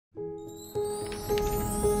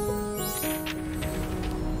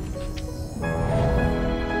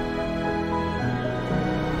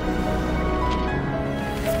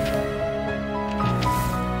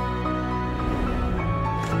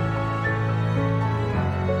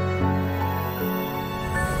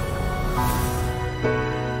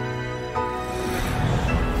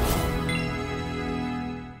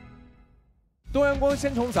光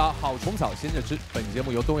鲜虫草，好虫草先着吃。本节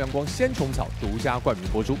目由东阳光鲜虫草独家冠名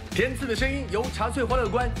播出。天赐的声音由茶萃欢乐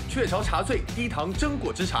观雀巢茶萃低糖榛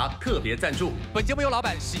果汁茶特别赞助。本节目由老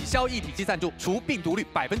板洗消一体机赞助，除病毒率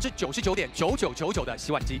99.9999%的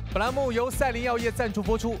洗碗机。本栏目由赛麟药业赞助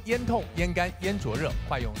播出，咽痛、咽干、咽灼热，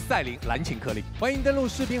快用赛麟蓝芩颗粒。欢迎登录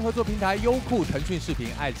视频合作平台优酷、腾讯视频、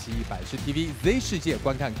爱奇艺、百视 TV、Z 世界，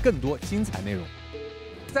观看更多精彩内容。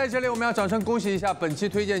在这里，我们要掌声恭喜一下本期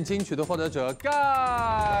推荐金曲的获得者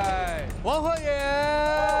，GAI、王赫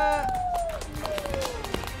野。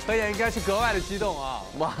赫野应该是格外的激动啊！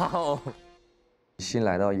哇哦！新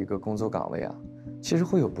来到一个工作岗位啊，其实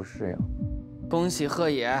会有不适应。恭喜赫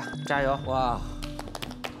野，加油！哇，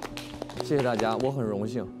谢谢大家，我很荣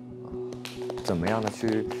幸。怎么样的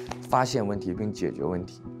去发现问题并解决问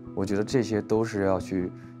题？我觉得这些都是要去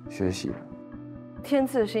学习的。天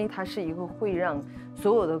赐的声音，它是一个会让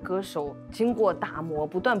所有的歌手经过打磨、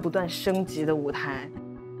不断升级的舞台。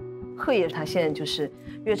赫野他现在就是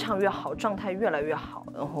越唱越好，状态越来越好，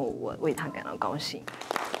然后我为他感到高兴。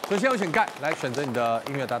首先有请GAI来选择你的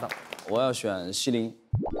音乐搭档，我要选希林。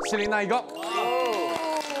希林娜依高。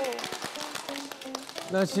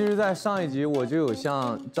那其实，在上一集我就有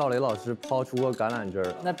向赵磊老师抛出过橄榄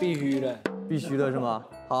枝，那必须的，必须的是吗？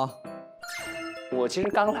好，我其实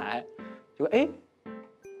刚来，就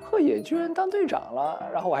赫野居然当队长了，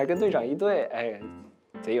然后我还跟队长一队，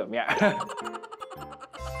贼有面儿。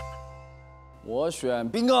我选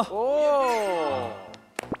斌哥。哦，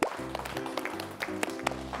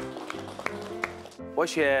我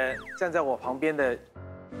选站在我旁边的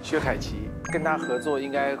薛凯琪，跟他合作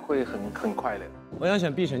应该会很快乐。我想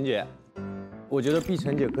选碧晨姐，我觉得碧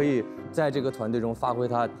晨姐可以在这个团队中发挥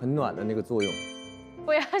她很暖的那个作用。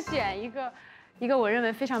我要选一个我认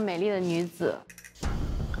为非常美丽的女子。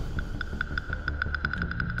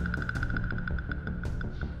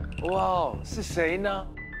哇，是谁呢？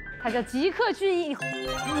她叫吉克隽逸。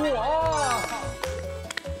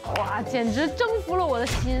哇，简直征服了我的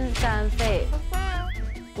心肝肺。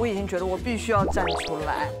我已经觉得我必须要站出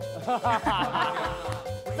来。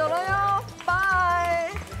走了哟，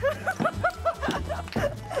拜。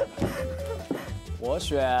我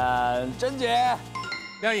选甄姐。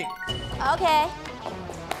靓颖。OK。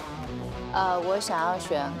我想要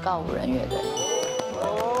选告五人乐队。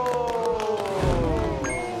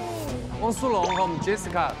汪苏泷和我们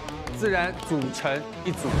Jessica 自然组成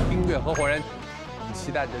一组音乐合伙人，我们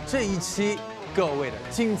期待着这一期各位的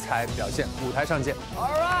精彩表现，舞台上见。All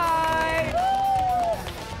right。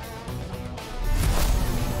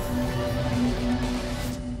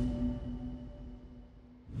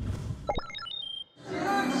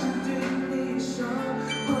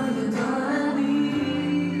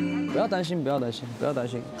不要担心，不要担心，不要担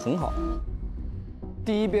心，很好。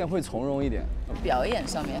第一遍会从容一点。表演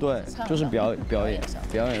上面。对，就是表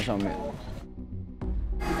演上面。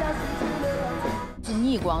是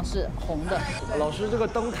逆光，是红的。老师，这个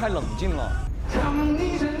灯太冷静了。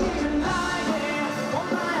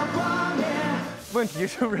问题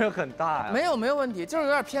是不是很大呀？没有问题，就是有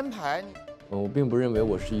点偏排。我并不认为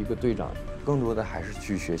我是一个队长，更多的还是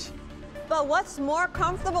去学习。But what's more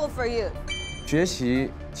comfortable for you？ 学习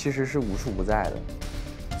其实是无处不在的，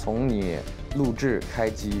从你录制开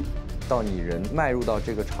机，到你人迈入到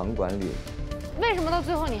这个场馆里。为什么到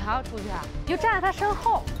最后你还要出去啊？你就站在他身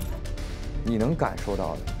后。你能感受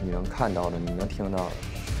到的，你能看到的，你能听到的，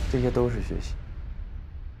这些都是学习。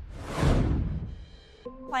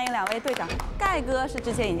欢迎两位队长，盖哥是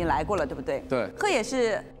之前已经来过了，对不对？对。赫也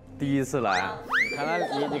是第一次来。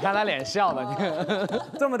你看他脸笑的，你看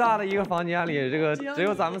这么大的一个房间里，这个只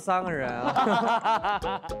有咱们3个人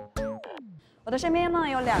啊。我的身边呢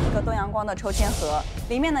有2个东阳光的抽签盒，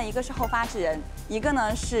里面呢一个是后发制人，一个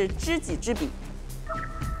呢是知己知彼。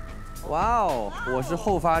哇哦，我是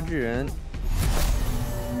后发制人。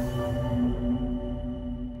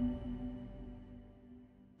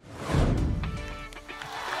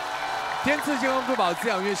天赐健康瑰宝，滋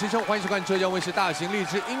养乐师生，欢迎收看浙江卫视大型励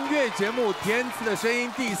志音乐节目《天赐的声音》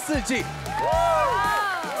第4季。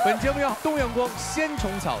本节目由东阳光鲜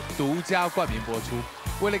虫草独家冠名播出。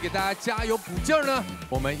为了给大家加油补劲儿呢，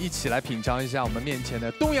我们一起来品尝一下我们面前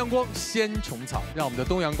的东阳光鲜虫草，让我们的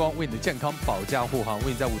东阳光为你的健康保驾护航，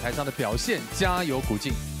为你在舞台上的表现加油鼓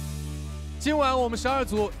劲。今晚我们12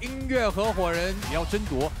组音乐合伙人也要争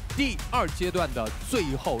夺第2阶段的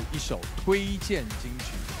最后一首推荐金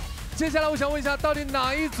曲。接下来我想问一下，到底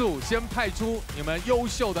哪一组先派出你们优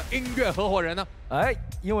秀的音乐合伙人呢？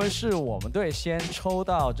因为是我们队先抽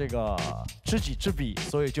到这个知己知彼，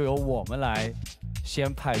所以就由我们来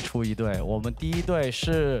先派出一队。我们第一队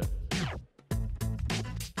是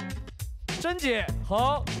甄姐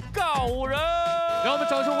和告五人。让我们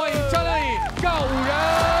掌声欢迎张靓颖、告五人。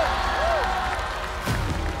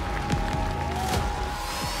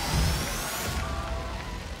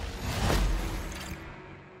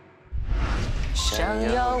想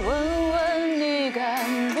要问问你敢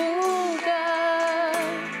不敢，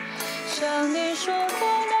像你说过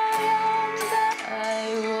那样的爱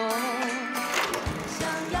我。想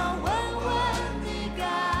要问问你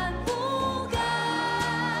敢不敢，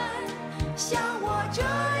像我这样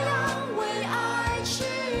为爱痴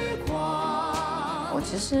狂。我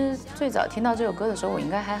其实最早听到这首歌的时候，我应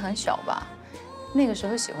该还很小吧。那个时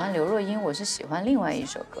候喜欢刘若英，我是喜欢另外一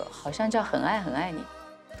首歌，好像叫《很爱很爱你》。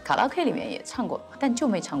卡拉 OK 里面也唱过，但就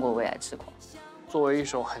没唱过《为爱痴狂》。作为一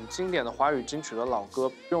首很经典的华语金曲的老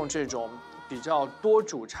歌，用这种比较多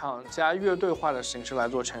主唱加乐队化的形式来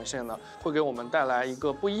做呈现呢，会给我们带来一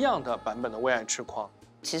个不一样的版本的《为爱痴狂》。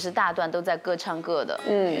其实大段都在各唱各的，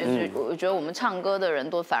我觉得我们唱歌的人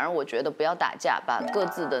多，反而我觉得不要打架，把各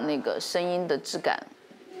自的那个声音的质感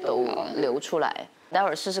都留出来。待会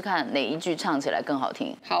儿试试看哪一句唱起来更好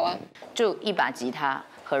听。好啊，就一把吉他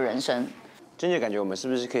和人声。真姐感觉我们是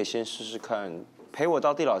不是可以先试试看陪我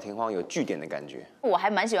到地老天荒有句点的感觉？我还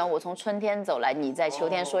蛮喜欢我从春天走来，你在秋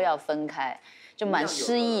天说要分开，就蛮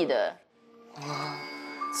诗意的。我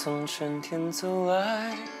从春天走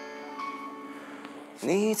来，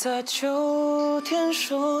你在秋天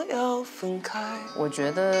说要分开。我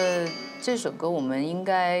觉得这首歌我们应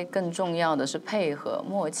该更重要的是配合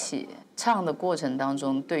默契，唱的过程当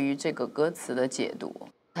中对于这个歌词的解读，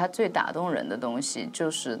它最打动人的东西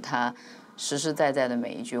就是它实实在在的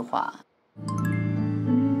每一句话。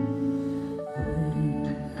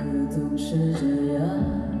总是这样，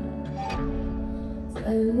在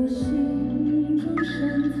我心中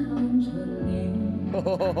深藏着你。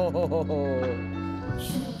想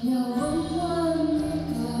要问问你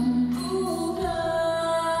敢不敢，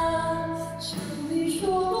像你说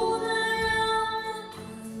过那样。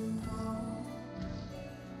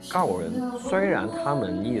告五人虽然他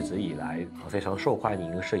们一直以来非常受欢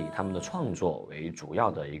迎，是以他们的创作为主要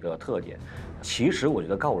的一个特点，其实我觉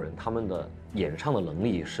得告五人他们的演唱的能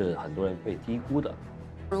力是很多人被低估的。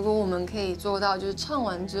如果我们可以做到，就是唱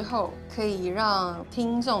完之后可以让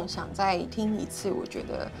听众想再听一次，我觉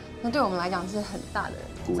得那对我们来讲是很大的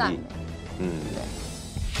赞美。对。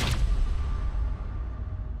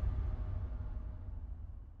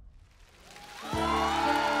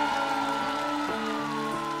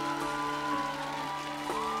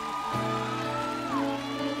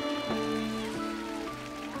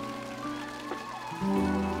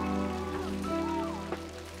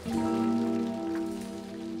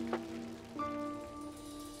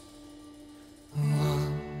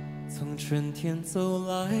春天走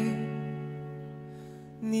来，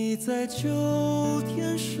你在秋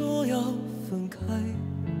天说要分开，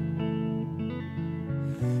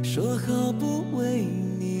说好不为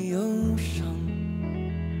你忧伤，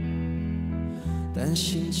但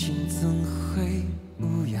心情怎会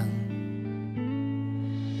无恙？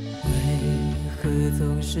为何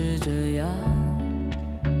总是这样，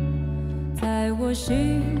在我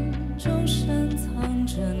心中深藏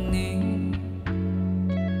着你？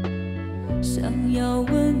想要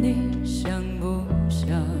问你想不想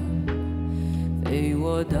陪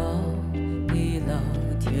我到地老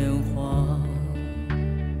天荒？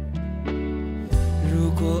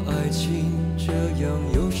如果爱情这样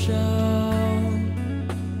忧伤，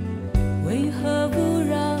为何不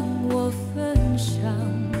让我分享？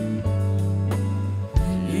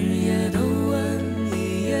日夜都问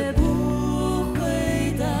你也不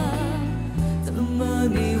回答，怎么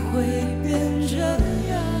你会变这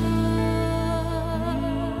样？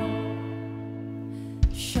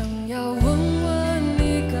要问问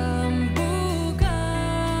你敢不敢，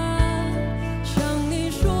像你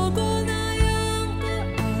说过那样的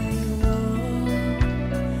爱我？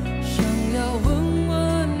想要问问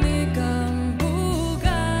你敢不敢，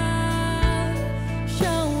像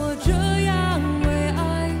我这样为爱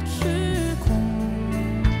痴狂？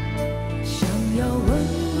想要问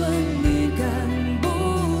问你敢不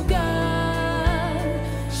敢，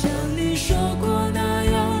像你说过那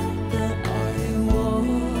样的爱我？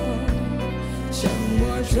像我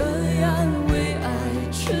这样为爱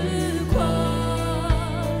痴狂，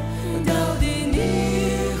到底你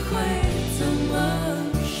会怎么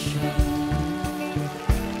想？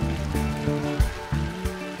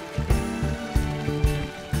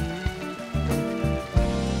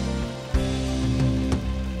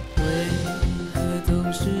为何总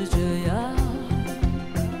是这样，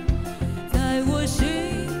在我心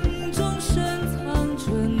中深藏着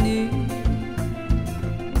你？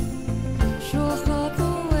说好不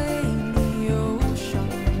为你忧伤，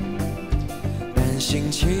但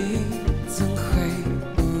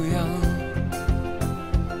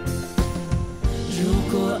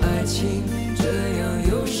情这样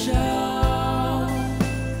忧伤，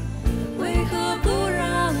为何不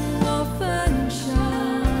让我分享？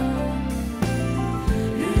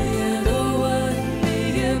日夜都问你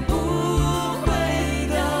也不回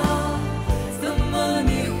答，怎么你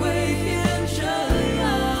会变这样？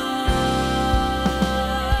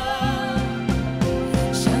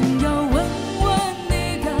想要问问你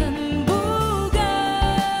敢不敢，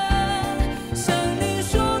像你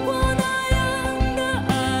说过那样的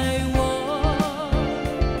爱我。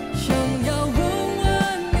想要问问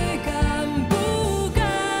你敢不敢，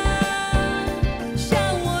像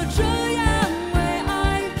我这样为爱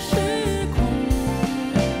痴狂。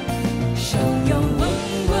想要问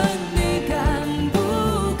问你敢不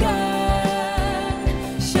敢，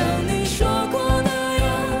像你说过那样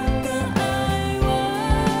的爱我。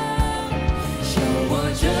像我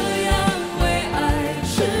这样为爱痴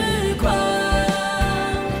狂，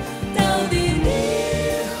到底你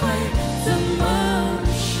会怎么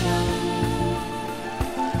想？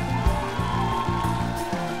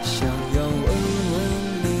想要问问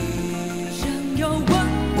你，想要问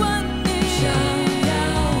问你，想要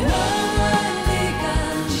问问你敢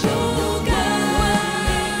不敢，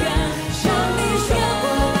像你说过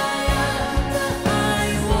那样的爱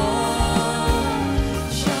我。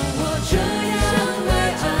像我这样为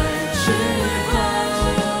爱痴狂，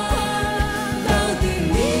到底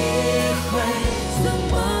你会怎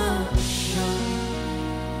么想？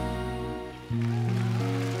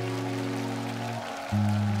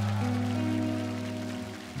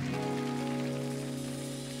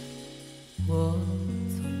我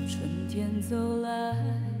从春天走来，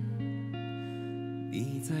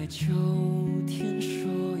你在秋天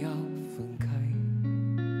说要分开。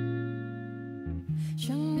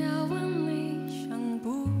想要问你想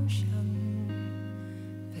不想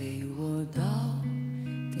陪我到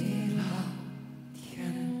地老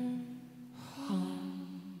天荒？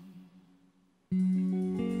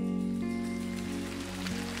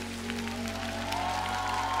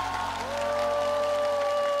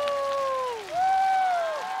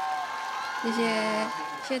谢谢，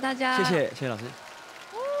谢谢大家，谢谢老师。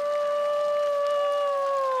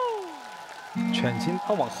犬青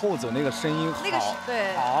他往后走那个声音好，那个是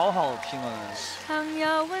对好好听啊！想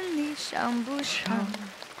要问你想不想？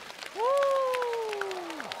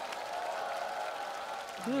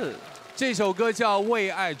这首歌叫《为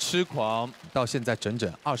爱痴狂》，到现在整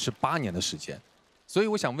整28年的时间。所以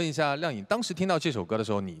我想问一下亮颖，当时听到这首歌的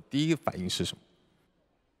时候，你第一个反应是什么？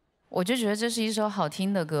我就觉得这是一首好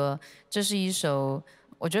听的歌，这是一首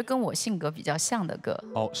我觉得跟我性格比较像的歌。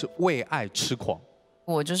哦，是为爱痴狂。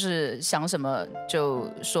我就是想什么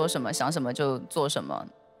就说什么，想什么就做什么。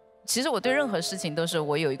其实我对任何事情都是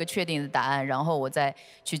我有一个确定的答案，然后我再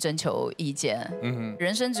去征求意见。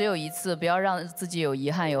人生只有一次，不要让自己有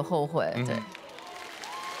遗憾、有后悔。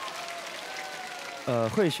对。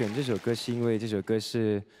会选这首歌是因为这首歌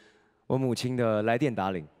是我母亲的来电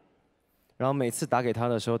打铃，然后每次打给她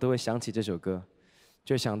的时候都会想起这首歌，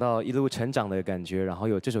就想到一路成长的感觉，然后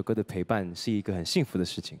有这首歌的陪伴是一个很幸福的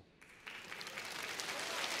事情。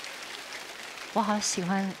我好喜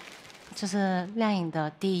欢，就是亮颖的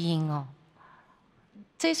低音哦。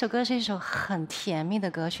这首歌是一首很甜蜜的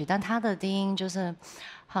歌曲，但它的低音就是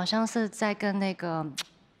好像是在跟那个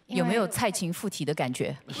有没有蔡琴附体的感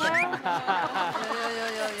觉？有。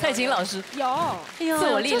蔡琴老师有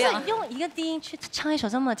自我力量，就是用一个低音去唱一首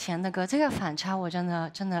这么甜的歌，这个反差我真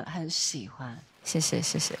的很喜欢。谢谢。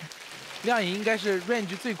亮颖应该是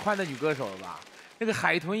range 最宽的女歌手了吧？那个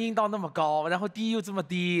海豚音到那么高，然后低又这么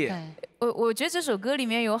低。我觉得这首歌里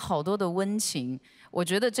面有好多的温情，我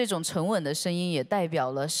觉得这种沉稳的声音也代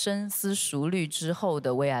表了深思熟虑之后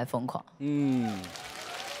的为爱疯狂。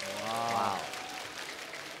哇。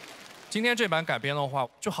今天这版改编的话，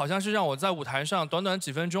就好像是让我在舞台上短短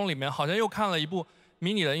几分钟里面，好像又看了一部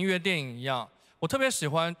迷你的音乐电影一样。我特别喜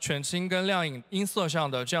欢犬青跟亮颖音色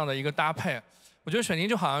上的这样的一个搭配。我觉得犬青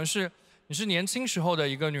就好像是你是年轻时候的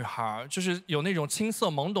一个女孩，就是有那种青涩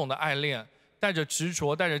懵懂的爱恋，带着执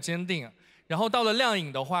着，带着坚定。然后到了亮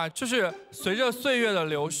颖的话，就是随着岁月的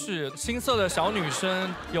流逝，青涩的小女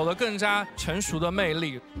生有了更加成熟的魅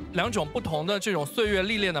力，两种不同的这种岁月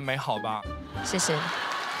历练的美好吧。谢谢。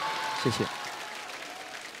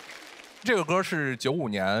这个歌是95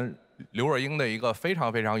年刘若英的一个非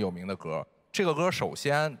常非常有名的歌。这个歌首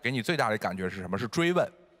先给你最大的感觉是什么？是追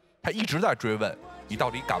问，他一直在追问你到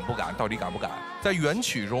底敢不敢，到底敢不敢。在原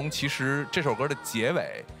曲中，其实这首歌的结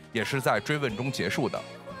尾也是在追问中结束的。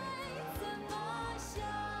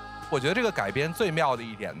我觉得这个改编最妙的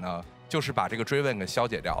一点呢，就是把这个追问给消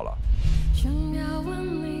解掉了。想要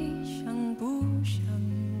问你想不想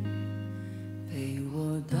陪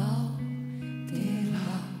我到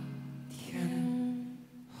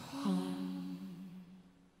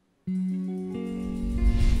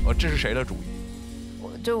这是谁的主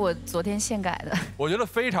意？我昨天现改的。我觉得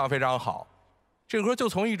非常非常好。这个歌就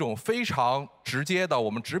从一种非常直接的，我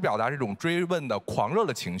们只表达这种追问的狂热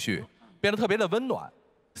的情绪，变得特别的温暖。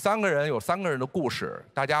3个人有3个人的故事，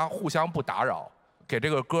大家互相不打扰，给这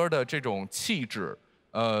个歌的这种气质，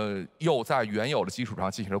又在原有的基础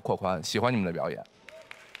上进行了扩宽。喜欢你们的表演，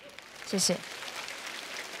谢谢。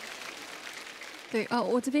对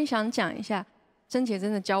我这边想讲一下，珍姐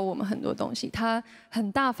真的教我们很多东西，她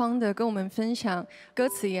很大方的跟我们分享歌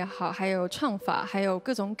词也好，还有唱法，还有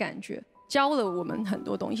各种感觉，教了我们很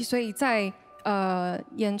多东西。所以在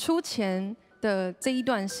演出前的这一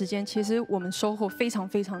段时间，其实我们收获非常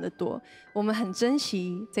非常的多，我们很珍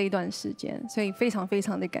惜这一段时间，所以非常非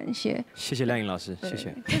常的感谢。谢谢亮颖老师，谢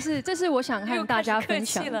谢。这是我想和大家分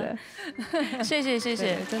享的。谢谢，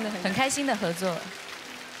真的很开心的合作。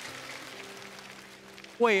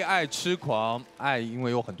为爱痴狂，爱因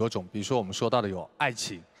为有很多种，比如说我们说到的有爱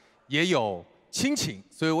情，也有亲情，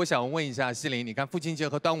所以我想问一下希林，你看父亲节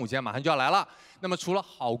和端午节马上就要来了，那么除了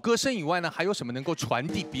好歌声以外呢，还有什么能够传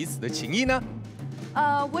递彼此的情谊呢？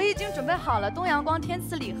我已经准备好了东阳光天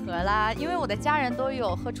赐礼盒啦，因为我的家人都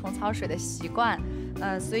有喝虫草水的习惯，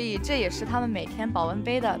所以这也是他们每天保温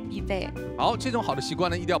杯的必备。好，这种好的习惯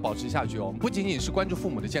呢，一定要保持下去哦。我们不仅仅是关注父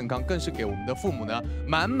母的健康，更是给我们的父母呢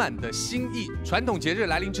满满的心意。传统节日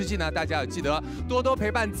来临之际呢，大家要记得多多陪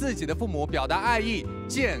伴自己的父母，表达爱意，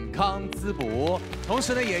健康滋补。同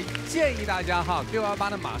时呢，也建议大家哈，618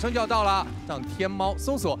呢马上就要到了，上天猫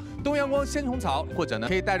搜索东阳光鲜虫草，或者呢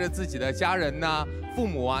可以带着自己的家人呐、父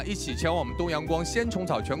母啊一起前往我们东阳光鲜虫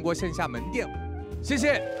草全国线下门店。谢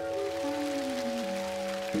谢。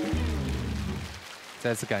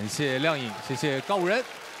再次感谢亮颖，谢谢告五人，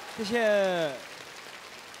谢谢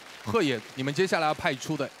赫野。你们接下来要派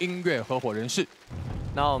出的音乐合伙人是？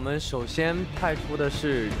那我们首先派出的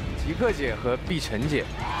是吉克姐和碧晨姐，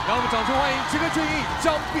让我们掌声欢迎吉克隽逸、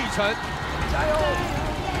张碧晨，加油！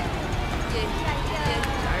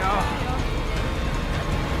加油！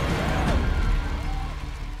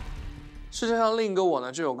世界上另一个我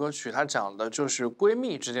呢，这首歌曲它讲的就是闺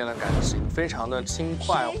蜜之间的感情，非常的轻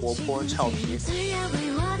快、活泼、俏皮。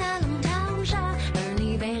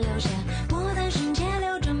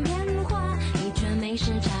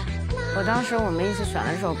我当时我们一起选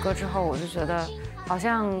了这首歌之后，我就觉得好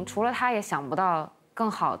像除了他也想不到更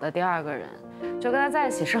好的第二个人，就跟他在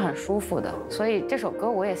一起是很舒服的，所以这首歌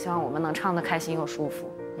我也希望我们能唱得开心又舒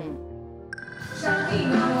服。上一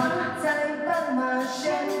秒我在奔马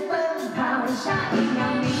先奔跑，下一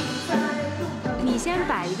秒你在。你先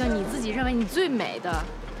摆一个你自己认为你最美的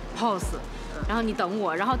pose， 然后你等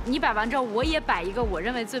我，然后你摆完之后，我也摆一个我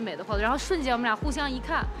认为最美的 pose， 然后瞬间我们俩互相一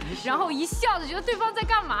看，然后一笑就觉得对方在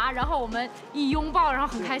干嘛，然后我们一拥抱，然后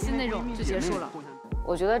很开心那种就结束了。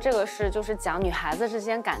我觉得这个是就是讲女孩子之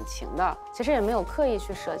间感情的，其实也没有刻意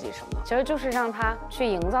去设计什么，其实就是让她去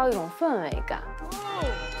营造一种氛围感。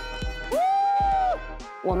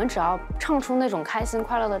我们只要唱出那种开心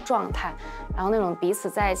快乐的状态，然后那种彼此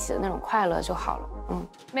在一起的那种快乐就好了。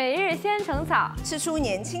每日鲜虫草，吃出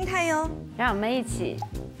年轻态哟！让我们一起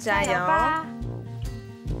加油吧！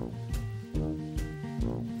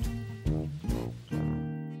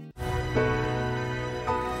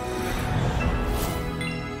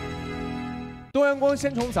东阳光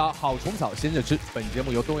鲜虫草，好虫草先着吃。本节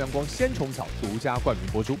目由东阳光鲜虫草独家冠名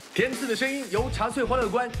播出。天赐的声音由茶萃欢乐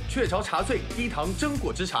观雀巢茶萃低糖榛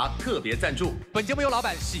果汁茶特别赞助。本节目由老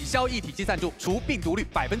板喜消一体机赞助，除病毒率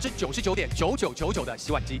99.9999%的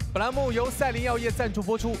洗碗机。本栏目由赛麟药业赞助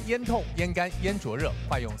播出，咽痛、咽干、咽灼热，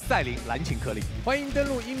快用赛麟蓝芩颗粒。欢迎登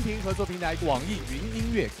录音频合作平台网易云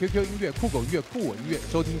音乐、QQ 音乐、酷狗音乐、酷我音乐，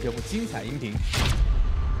收听节目精彩音频。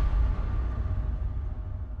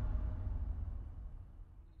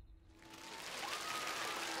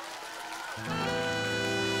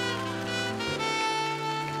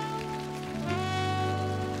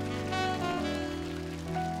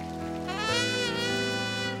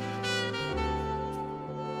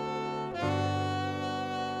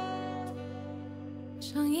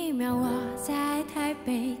上一秒我在台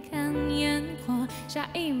北看烟火，下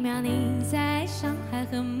一秒你在上海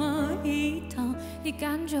和某一头，你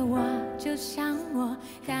感觉我就像我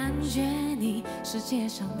感觉你，世界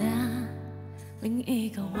上的另一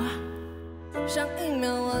个我。上一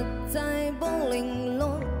秒我在柏林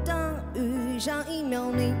落大雨，下一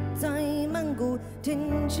秒你在曼谷天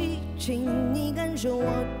气晴，你感受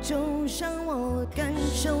我就像我感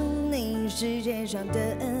受你，世界上的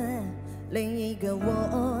另一个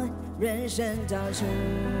我，人生到处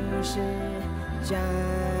是假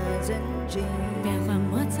曾经。变幻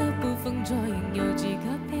莫测，捕风捉影，有几个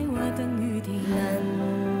陪我等雨停。难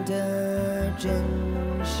得真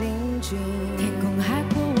心情。天空海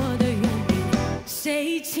阔，我的愿意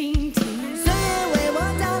谁倾听？岁月为我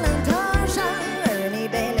刀郎头上，而你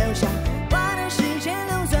被留下。我的世界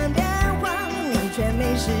流转变化，你却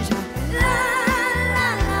没时差。啦啦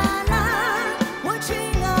啦啦，我亲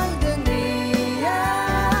爱的你呀。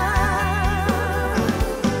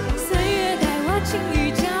岁月带我情绪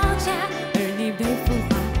交加，而你被孵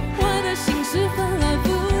化。我的心是纷乱复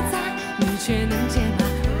杂，你却能解码。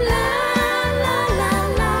啦啦啦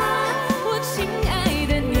啦，我亲爱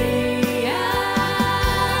的你呀。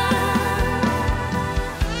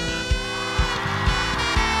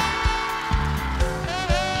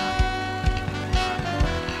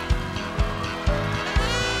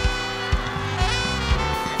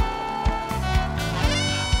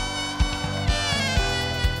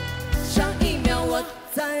上一秒我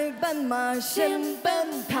在斑马线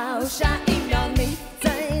奔跑，下一秒你在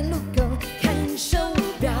路口看手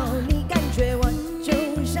表。你感觉我就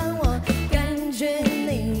像我感觉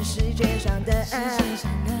你，世界上的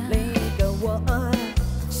另一个我。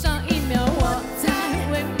上一秒我在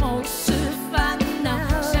为某事烦恼，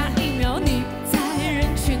下一秒你在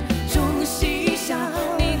人群中嬉笑。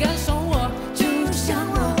你感受我，就像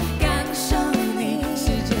我感受你，世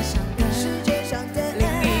界上的另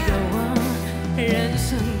一个我。人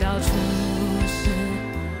生到处是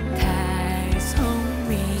太聪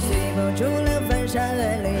明，随风除了翻山越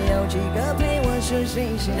岭，有几个陪我数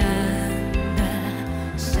星星？难得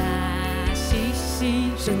傻兮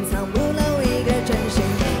兮，深藏不露一个真心，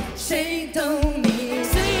谁懂你？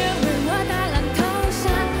岁月为我打浪投下，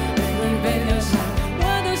而你被留下。我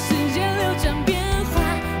的世界流转变化，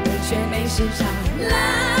你却没时差。啦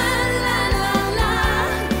啦啦啦，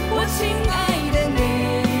我亲爱的你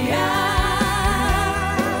呀。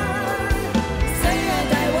岁月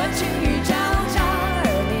带我情绪交加，而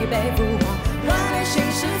你被孵化。我的心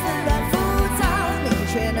是纷乱复杂，你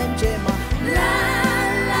却能解码。啦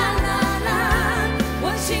啦啦啦，我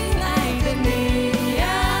亲爱的你呀。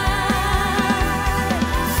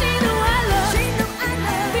喜怒哀乐，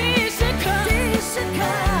第一时刻，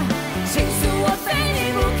倾诉我非你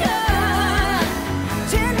不可。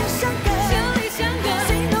千里相隔，心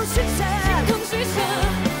头虚设，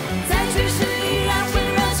在去时依然温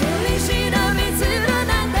热，千里许的彼此的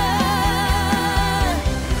难得。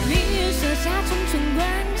明月射下重重关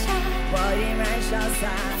卡，我依然潇洒，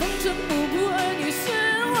风尘仆仆，而你是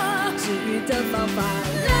我治愈的方法。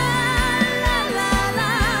啦啦啦啦，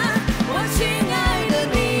我亲爱的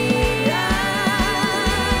你呀。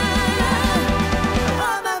我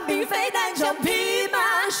们并非单枪匹马，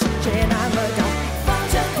世界那么大，风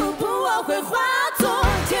尘仆仆，我会化作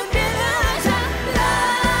天边的海沙。啦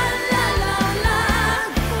啦啦啦，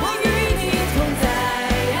我与你同在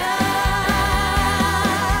呀。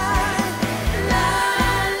啦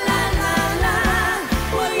啦啦啦，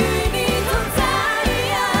我与你同在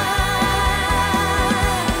呀。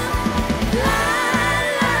啦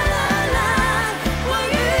啦啦啦，我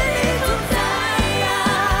与你同在呀。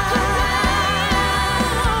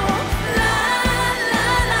啦啦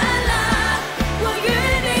啦啦，我与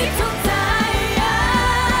你同在呀。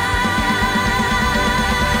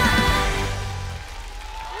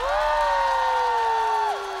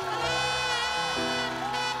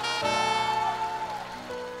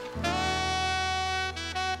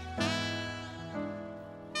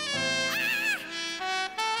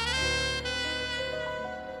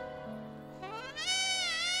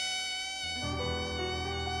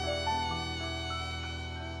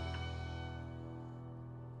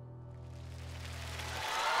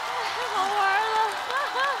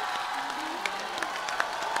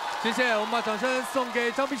谢谢，我们把掌声送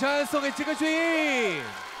给张碧晨，送给吉克隽逸。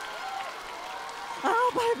啊，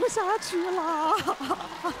摆不下去了！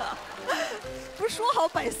不是说好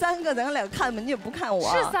摆3个，咱俩看吗？你也不看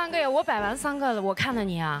我。是3个呀，我摆完3个了，我看了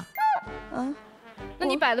你啊。啊，那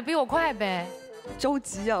你摆的比我快呗。着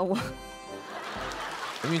急啊我。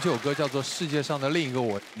因为这首歌叫做《世界上的另一个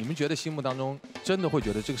我》，你们觉得心目当中真的会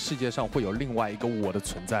觉得这个世界上会有另外一个我的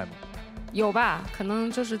存在吗？有吧，可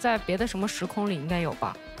能就是在别的什么时空里应该有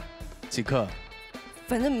吧。吉克，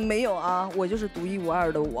反正没有啊，我就是独一无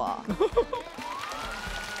二的我。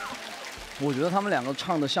我觉得他们两个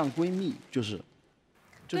唱的像闺蜜，就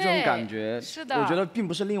这种感觉。是的。我觉得并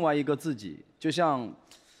不是另外一个自己，就像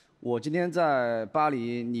我今天在巴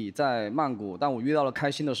黎，你在曼谷，但我遇到了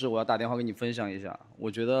开心的事，我要打电话给你分享一下。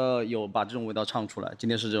我觉得有把这种味道唱出来，今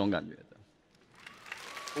天是这种感觉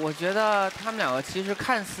的。我觉得他们两个其实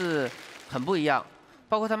看似很不一样，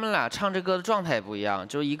包括他们俩唱这歌的状态也不一样，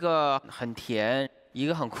就一个很甜，一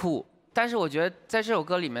个很酷。但是我觉得在这首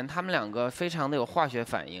歌里面，他们两个非常的有化学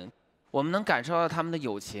反应。我们能感受到他们的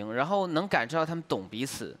友情，然后能感受到他们懂彼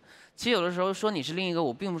此。其实有的时候说你是另一个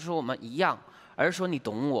我，并不是说我们一样，而是说你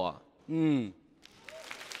懂我。你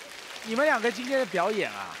们两个今天的表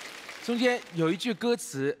演啊，中间有一句歌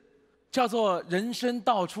词，叫做“人生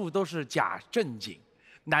到处都是假正经，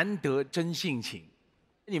难得真性情”。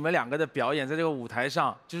你们两个的表演在这个舞台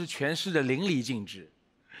上就是诠释的淋漓尽致。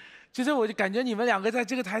就是我就感觉你们两个在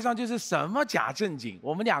这个台上就是什么假正经，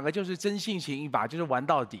我们两个就是真性情一把，就是玩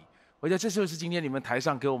到底。我觉得这就是今天你们台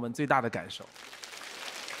上给我们最大的感受。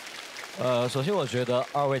首先我觉得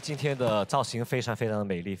二位今天的造型非常的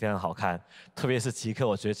美丽，非常好看，特别是吉克，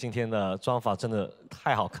我觉得今天的妆法真的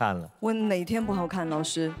太好看了。我哪天不好看，老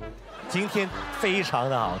师？今天非常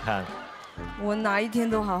的好看。我哪一天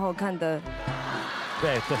都好好看的。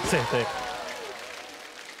对。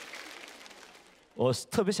我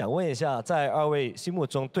特别想问一下，在二位心目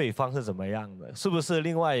中对方是怎么样的？是不是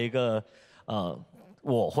另外一个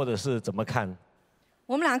我，或者是怎么看？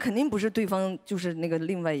我们俩肯定不是对方，就是那个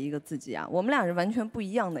另外一个自己啊，我们俩是完全不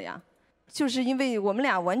一样的呀。就是因为我们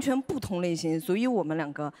俩完全不同类型，所以我们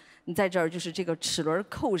两个你在这儿就是这个齿轮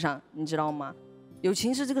扣上，你知道吗？友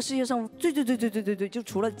情是这个世界上最，就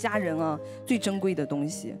除了家人啊最珍贵的东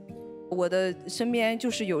西。我的身边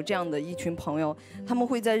就是有这样的一群朋友，他们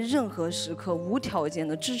会在任何时刻无条件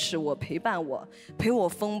的支持我、陪伴我、陪我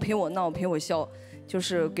疯、陪我闹、陪我笑，就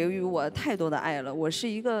是给予我太多的爱了。我是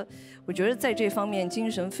一个，我觉得在这方面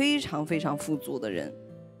精神非常富足的人。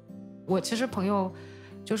我其实朋友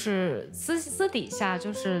就是私底下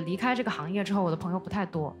就是离开这个行业之后，我的朋友不太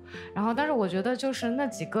多，然后但是我觉得就是那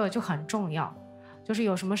几个就很重要，就是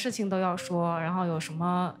有什么事情都要说，然后有什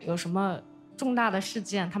么重大的事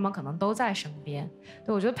件，他们可能都在身边。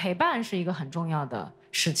对，我觉得陪伴是一个很重要的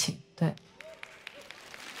事情。对。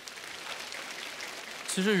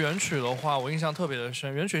其实原曲的话，我印象特别的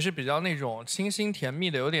深。原曲是比较那种清新甜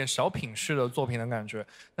蜜的，有点小品式的作品的感觉。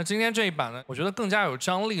那今天这一版呢，我觉得更加有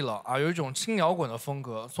张力了啊，有一种轻摇滚的风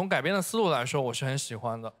格。从改编的思路来说，我是很喜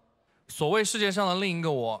欢的。所谓世界上的另一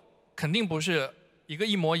个我，肯定不是一个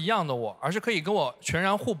一模一样的我，而是可以跟我全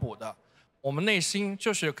然互补的。我们内心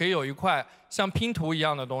就是可以有一块像拼图一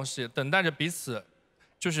样的东西，等待着彼此，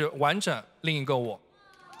就是完整另一个我。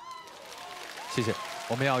谢谢，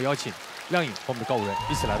我们要邀请靓颖和我们的告五人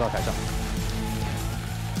一起来到台上。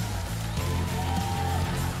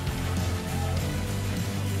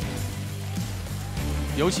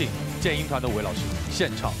有请剑音团的5位老师现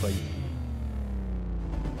场合影。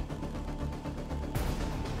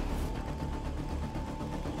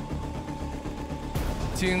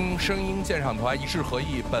经声音鉴赏团一致合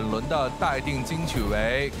议，本轮的待定金曲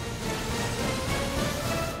为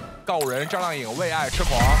告五人张靓颖《为爱痴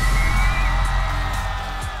狂》。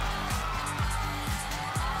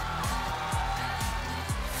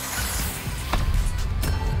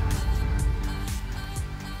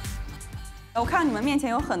我看到你们面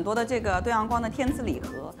前有很多的这个东阳光的天赐礼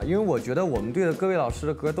盒，因为我觉得我们队的各位老师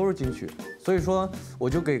的歌都是金曲，所以说我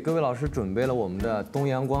就给各位老师准备了我们的东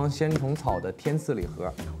阳光仙虫草的天赐礼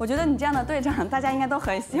盒。我觉得你这样的队长，大家应该都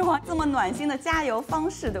很希望这么暖心的加油方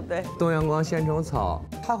式，对不对？东阳光仙虫草，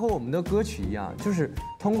它和我们的歌曲一样，就是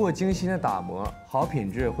通过精心的打磨，好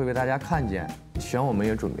品质会被大家看见。选我们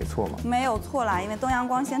也准没错嘛？没有错啦，因为东阳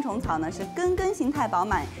光仙虫草呢是根形态饱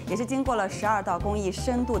满，也是经过了12道工艺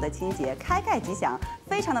深度的清洁，开盖即享，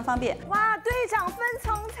非常的方便。哇，队长分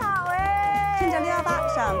虫草哎！趁着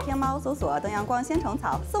618上天猫搜索东阳光仙虫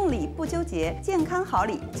草，送礼不纠结，健康好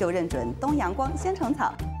礼就认准东阳光仙虫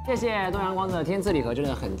草。谢谢东阳光的天赐礼盒，真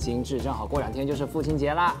的很精致，正好过2天就是父亲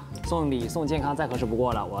节啦，送礼送健康再合适不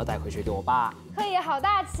过了，我要带回去给我爸。贺爷好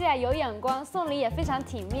大气啊，有眼光，送礼也非常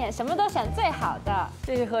体面，什么都选最好的。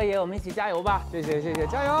谢谢贺爷，我们一起加油吧！谢谢，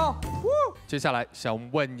加油！接下来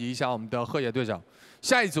想问一下我们的贺野队长，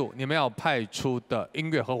下一组你们要派出的音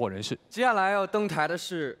乐合伙人是？接下来要登台的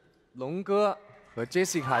是龙哥和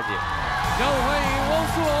Jessica 姐，让我们欢迎汪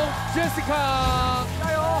苏泷 Jessica，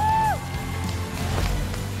 加油！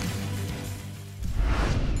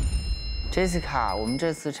 Jessica， 我们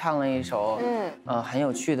这次唱了一首很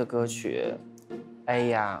有趣的歌曲，哎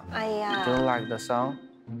呀 ，Do you like the song?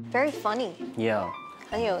 Very funny. Yeah.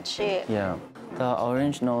 很有趣。Yeah. The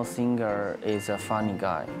original singer is a funny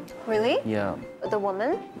guy. Really? Yeah. The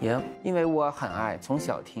woman? Yeah. 因为我很爱，从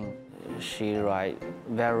小听。She write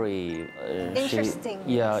very interesting.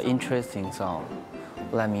 Yeah, interesting song.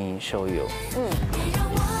 Let me show you.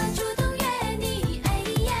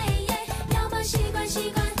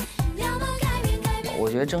 我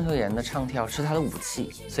觉得郑秀妍的唱跳是她的武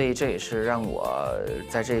器，所以这也是让我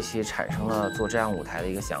在这期产生了做这样舞台的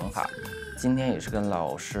一个想法。今天也是跟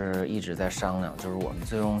老师一直在商量，就是我们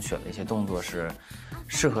最终选的一些动作是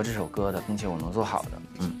适合这首歌的，并且我能做好的。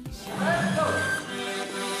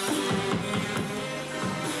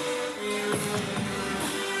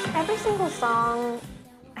Every single song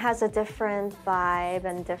has a different vibe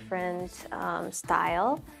and different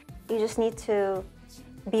style. You just need to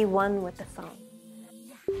be one with the song.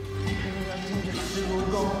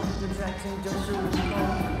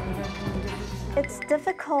 It's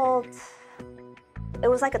difficult. It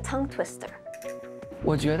was like a tongue twister.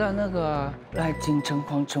 我觉得那个来进成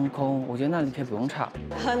狂成空，我觉得那里可以不用唱。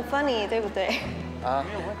很 funny， 对不对？啊，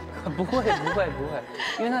不会，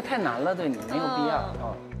因为那太难了，对你没有必要。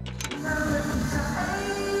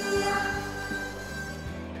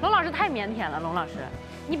龙老师太腼腆了，龙老师，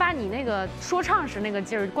你把你那个说唱时那个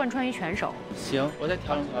劲儿贯穿于全首。行，我再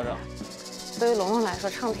调整调整。对于龙龙来说，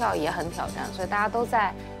唱跳也很挑战，所以大家都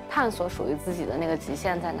在探索属于自己的那个极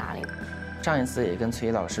限在哪里。上一次也跟崔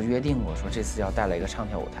怡老师约定过，说这次要带来一个唱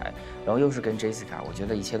跳舞台，然后又是跟 Jessica， 我觉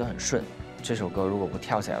得一切都很顺。这首歌如果不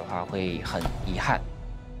跳起来的话，会很遗憾。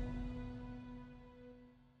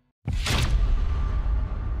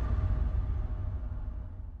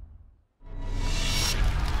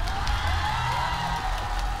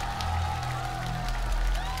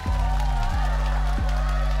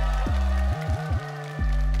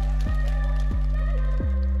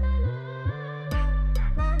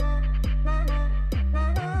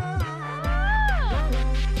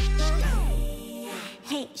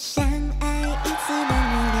相爱一次让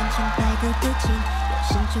我连成败的不轻，有心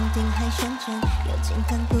注定还宣称，有情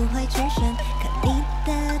感不会取胜。看你的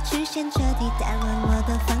曲线彻底打乱我的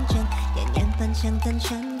方针，演员扮相登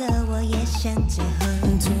场的我也想结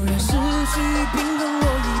婚。突然失去平衡，我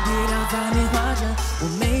已跌倒在梅花阵，我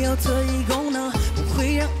没有特异功能，不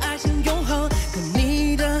会让爱情永恒。可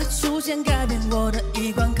你的出现改变我的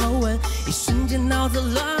一贯口吻，一瞬间脑子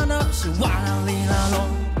乱了，是哇啦哩啦隆。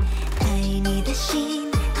爱你的心。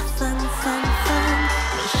翻翻翻，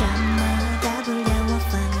没什么大不了我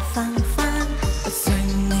翻翻翻。在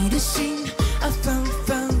你的心翻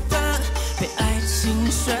翻翻，被爱情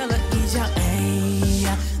摔了一跤。哎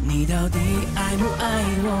呀，你到底爱不爱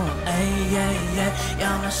我？哎呀呀，要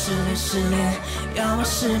么失恋失恋，要么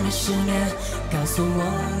失眠失眠。告诉我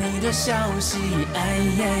你的消息。哎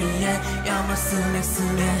呀呀，要么撕裂撕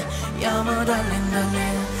裂，要么断联断联。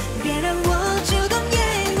别让我主动约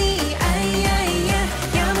你。哎呀呀。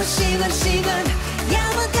要么习惯习惯，要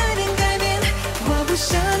么改变改变，我不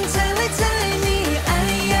想太累太腻。哎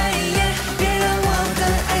呀呀，别让我的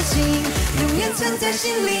爱情永远藏在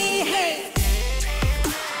心里。嘿。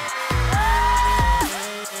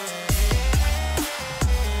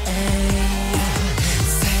哎呀，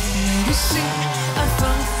在你的心放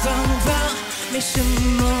放放，没什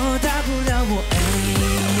么大不了我。哎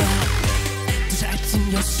呀，都是爱情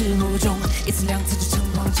有始无终，一次两次就成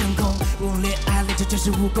狂成空，不恋爱了这就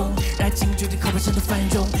是武功，爱情决定后半生的繁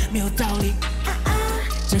荣，没有道理，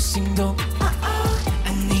这心动。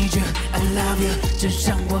I need you, I love you， 这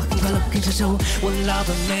让我很快乐不肯承受。我老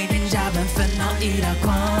板每天加班，烦恼一大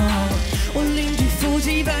筐。我邻居夫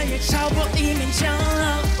妻半夜吵破一面墙。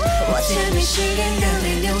我沉迷失恋，热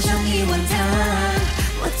泪流成一碗汤。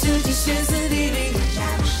我自己歇斯底里，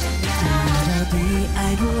到底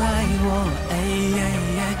爱不爱我？哎呀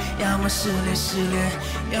呀，要么失恋失恋，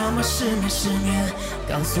要么失眠失眠。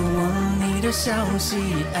告诉我你的消息。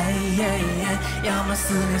哎呀呀，要么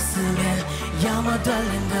撕裂撕裂，要么断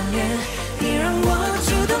联断联。别让我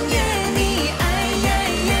主动约你。哎呀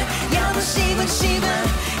呀，要么习惯习惯，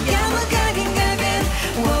要么改变改变，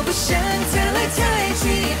我不想太来太去。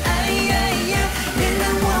哎呀呀，别让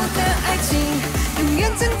我的爱情永远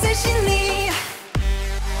藏在心里。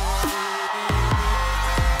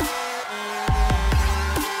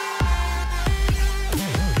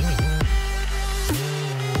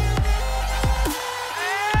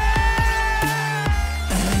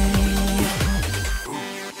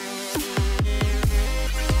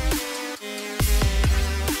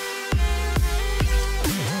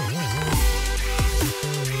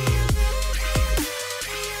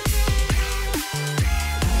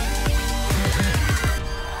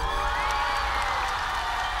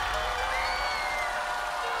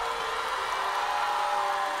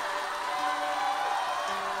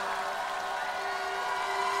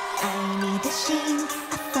爱你的心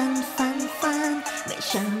翻翻翻，没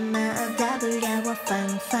什么大不了我翻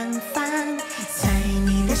翻翻。猜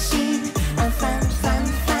你的心翻翻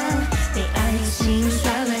翻，被爱情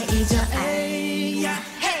摔了一跤。哎呀，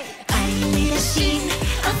爱你的心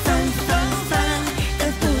翻翻翻，得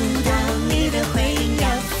不到你的回应要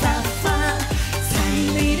发发。猜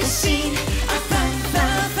你的心翻翻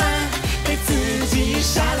翻，被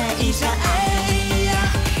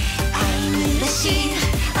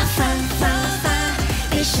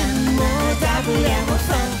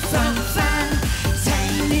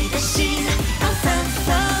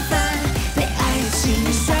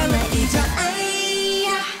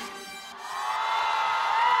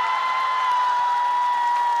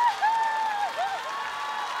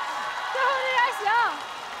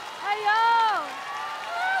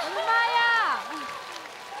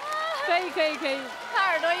以，他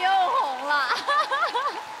耳朵又红了。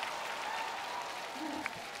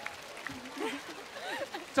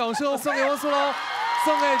掌声送给汪苏泷，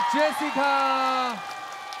送给 Jessica。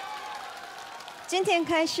今天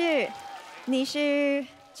开始，你是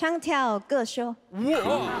唱跳歌手。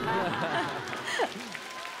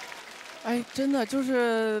哎，真的就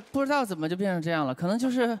是不知道怎么就变成这样了，可能就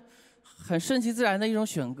是很顺其自然的一种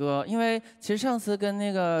选歌。因为其实上次跟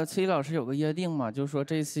那个崔怡老师有个约定嘛，就是说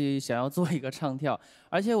这次想要做一个唱跳，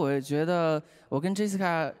而且我也觉得我跟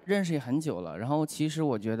Jessica 认识也很久了，然后其实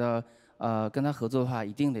我觉得跟他合作的话，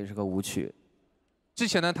一定得是个舞曲。之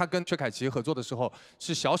前呢，他跟薛凯琪合作的时候，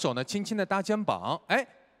是小手呢轻轻的搭肩膀，哎。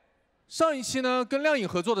上一期呢，跟靓颖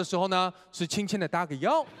合作的时候呢，是轻轻的搭个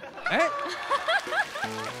腰，哎。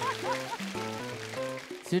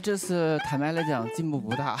其实这次坦白来讲进步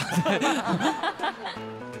不大，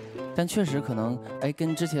但确实可能哎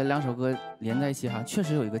跟之前2首歌连在一起哈，确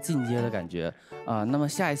实有一个进阶的感觉啊。那么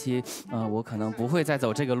下一期我可能不会再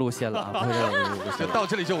走这个路线了啊，不会再走这个路线，就到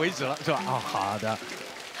这里就为止了，是吧？啊，好的。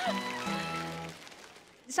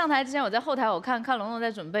上台之前，我在后台我看龙龙在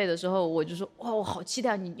准备的时候，我就说哇，我好期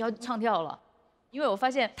待你要唱跳了，因为我发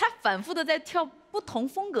现他反复的在跳不同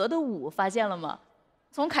风格的舞，发现了吗？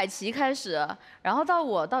从凯琪开始，然后到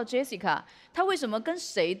我到 Jessica， 他为什么跟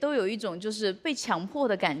谁都有一种就是被强迫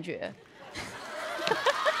的感觉？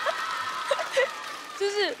就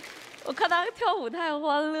是我看他跳舞太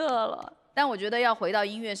欢乐了。但我觉得要回到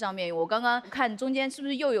音乐上面，我刚刚看中间是不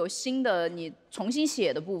是又有新的你重新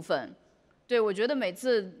写的部分？对，我觉得每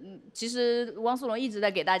次其实汪苏泷一直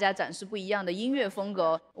在给大家展示不一样的音乐风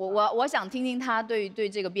格。我想听听他对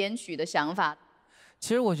这个编曲的想法。其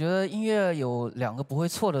实我觉得音乐有2个不会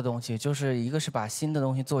错的东西，就是一个是把新的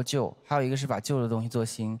东西做旧，还有一个是把旧的东西做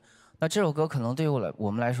新。那这首歌可能对于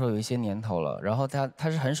我们来说有一些年头了，然后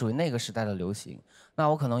它是很属于那个时代的流行。那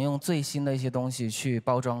我可能用最新的一些东西去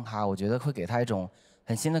包装它，我觉得会给它一种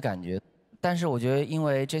很新的感觉。但是我觉得，因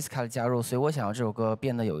为 Jessica 的加入，所以我想要这首歌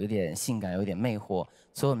变得有一点性感，有一点魅惑，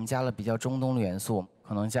所以我们加了比较中东的元素，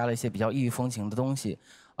可能加了一些比较异域风情的东西，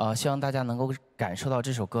希望大家能够感受到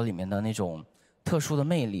这首歌里面的那种特殊的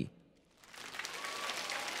魅力。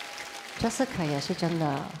Jessica 也是真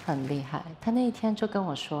的很厉害，她那一天就跟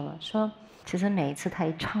我说了，说其实每一次她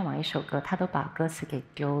一唱完一首歌，她都把歌词给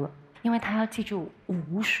丢了，因为她要记住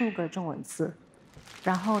无数个中文字。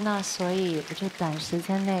然后呢，所以我就短时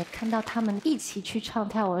间内看到他们一起去唱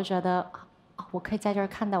跳，我就觉得我可以在这儿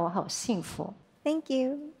看到，我好幸福。Thank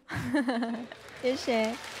you， 谢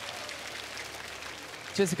谢。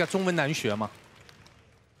Jessica 中文难学吗？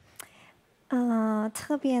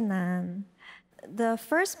特别难。The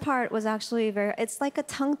first part was actually it's like a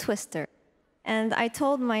tongue twister. And I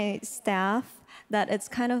told my staff that it's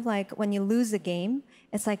kind of like when you lose a game,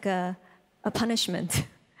 it's like a punishment.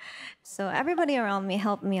 So everybody around me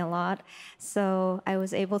helped me a lot. So I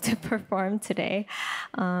was able to perform today.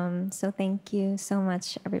 So thank you so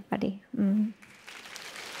much, everybody.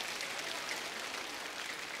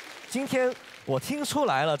 今天我听出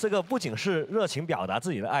来了，这个不仅是热情表达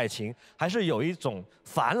自己的爱情，还是有一种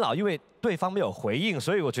烦恼，因为对方没有回应，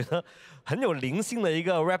所以我觉得很有灵性的一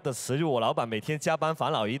个 rap 的词，就我老板每天加班烦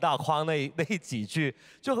恼一大筐那几句，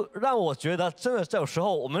就让我觉得真的有时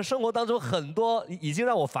候我们生活当中很多已经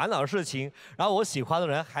让我烦恼的事情，然后我喜欢的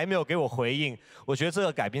人还没有给我回应，我觉得这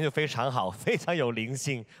个改编就非常好，非常有灵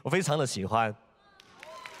性，我非常的喜欢。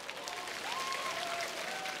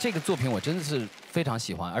这个作品我真的是非常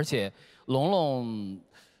喜欢，而且龙龙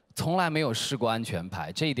从来没有试过安全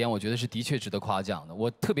牌，这一点我觉得是的确值得夸奖的。我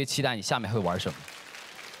特别期待你下面会玩什么。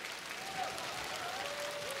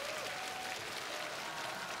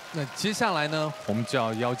那接下来呢，我们就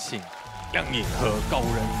要邀请靓颖和告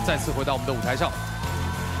五人再次回到我们的舞台上。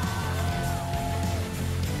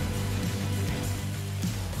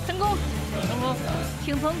成功，成功，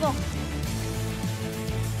挺成功。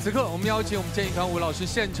此刻，我们邀请我们建议团舞老师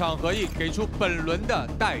现场合影，给出本轮的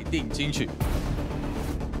待定金曲。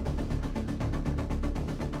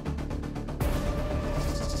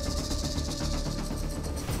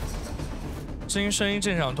经声音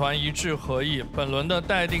鉴赏团一致合议，本轮的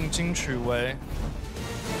待定金曲为。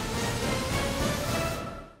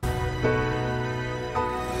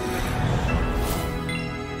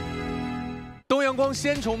东阳光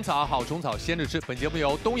鲜虫草，好虫草鲜着吃。本节目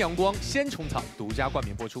由东阳光鲜虫草独家冠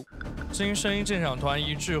名播出。经声音鉴赏团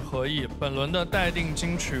一致合议，本轮的待定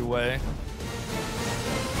金曲为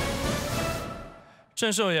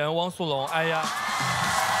郑秀妍、汪苏泷。哎呀！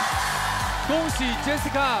恭喜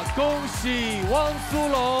Jessica， 恭喜汪苏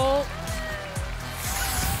泷。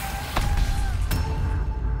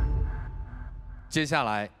接下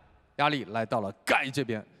来，压力来到了GAI这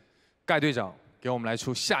边。盖队长给我们来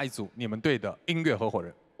出下一组你们队的音乐合伙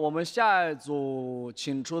人。我们下一组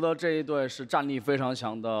请出的这一对是战力非常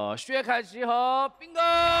强的薛凯琪和斌哥。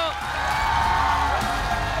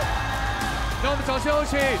让我们掌声有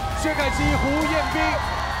请薛凯琪、胡彦斌。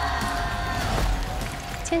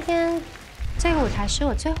今天这个舞台是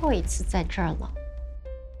我最后一次在这儿了，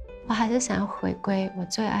我还是想要回归我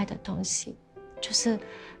最爱的东西，就是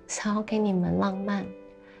想要给你们浪漫，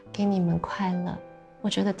给你们快乐。我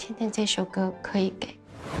觉得《天天》这首歌可以给。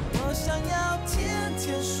我想要天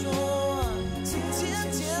天说，天天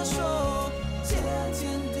说，天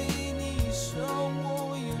天对你说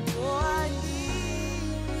我有多爱你。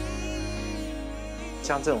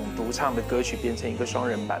像这种独唱的歌曲变成一个双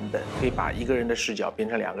人版本，可以把一个人的视角变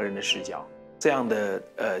成2个人的视角，这样的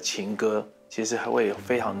情歌其实还会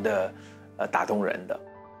非常的打动人的。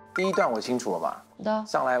第一段我清楚了嘛？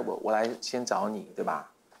上来我来先找你，对吧？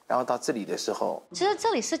然后到这里的时候，其实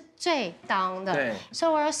这里是最down的，对，所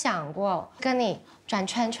以我有想过跟你转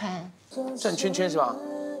圈圈。转圈圈是吧？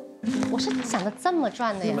我是想的这么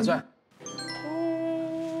转的呀。怎么转？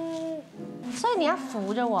所以你要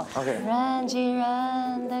扶着我。OK。人挤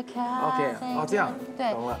人的咖啡。 OK， 哦这样，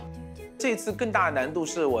对，懂了。这次更大的难度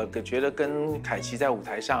是我觉得跟凯琪在舞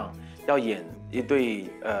台上要演一对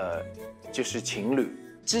就是情侣。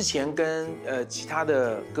之前跟其他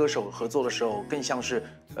的歌手合作的时候，更像是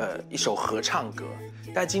一首合唱歌，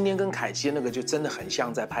但今天跟凯琪那个就真的很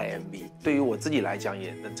像在拍 MV。对于我自己来讲，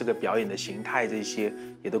演的这个表演的形态这些，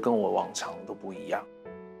也都跟我往常都不一样。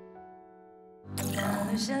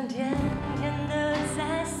那路上天天都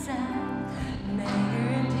在散，每个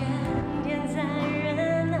人天天在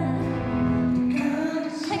忍耐。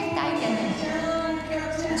可以大一点点。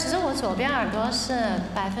其实我左边耳朵是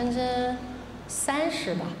30%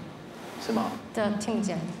吧，是吗？的听不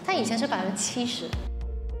见，但以前是70%。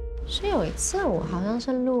是有一次我好像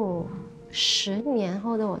是录10年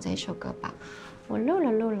后的我这首歌吧，我录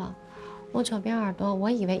了，我左边耳朵我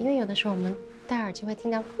以为，因为有的时候我们戴耳机会听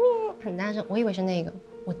到很大声，我以为是那个，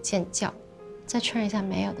我尖叫，再确认一下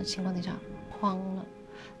没有的情况底下慌了，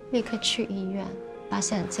立刻去医院，发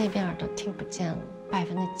现这边耳朵听不见了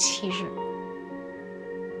，70%，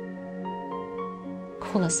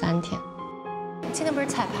哭了3天。今天不是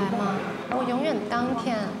彩排吗？我永远当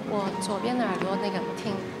天我左边的耳朵那个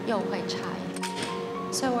听又会差一点，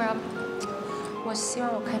所以我希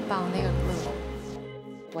望我可以保那个录。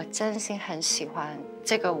我真心很喜欢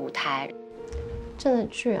这个舞台，真的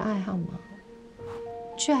巨爱好吗？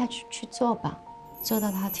巨爱去做吧，做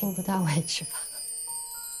到他听不到为止吧。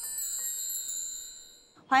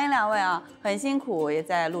欢迎2位啊，很辛苦，也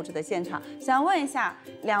在录制的现场。想问一下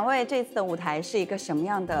，2位这次的舞台是一个什么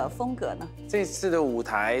样的风格呢？这次的舞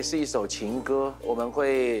台是一首情歌，我们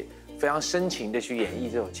会非常深情的去演绎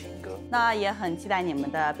这首情歌。那也很期待你们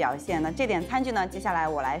的表现。那这点餐具呢，接下来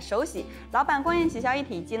我来手洗。老板光源洗消一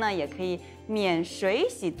体机呢，也可以免水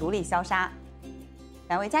洗独立消杀。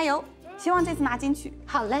2位加油，希望这次拿金曲。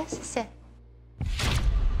好嘞，谢谢。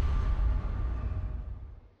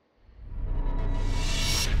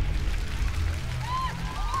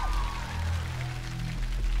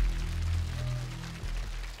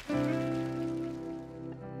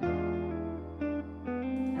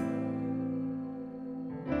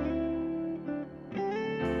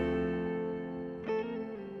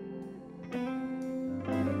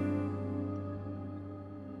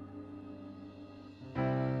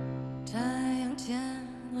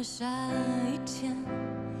下雨天，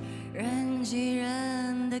人挤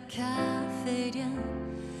人的咖啡店，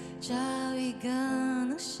找一个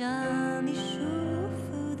能像你舒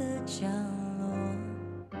服的角落，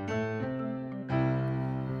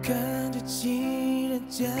看着情人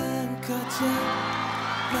节课间，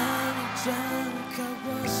慢慢张开我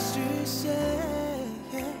视线，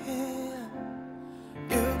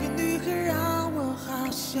有个女孩让我好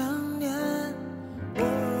想念，我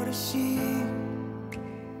的心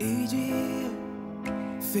已经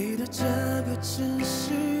飞到这个城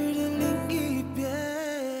市的另一边，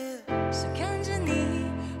是看着你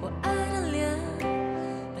我爱的脸，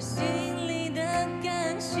把心里的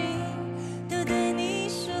感情都对你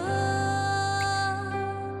说。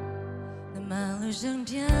那马路上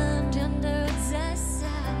天天都在塞，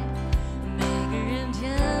每个人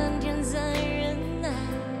天天在忍耐，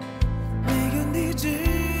每个女子都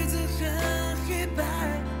很黑白，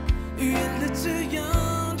原来这样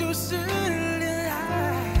就是恋爱。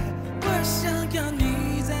我想要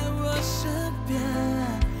你在我身边，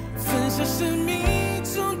分享生命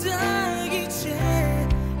中的一切。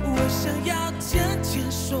我想要天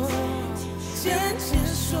天说，天天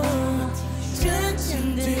说，天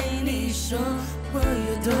天对你说我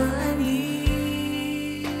有多爱你。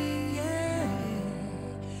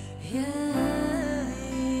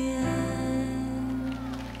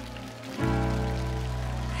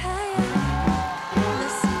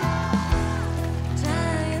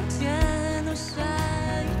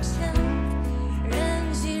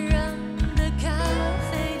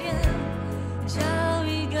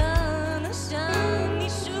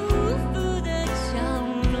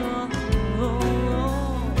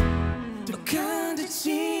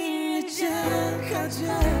界，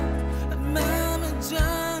慢慢张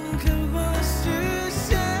开我视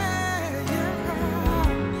线。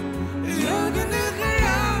有个女孩让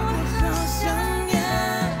我好想念，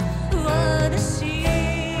我的心，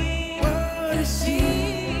我的心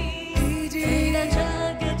已经在这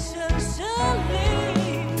个城市里。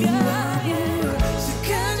是看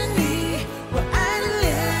着你，我爱的脸，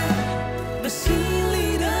把心里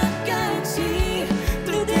的感情都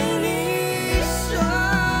对你说。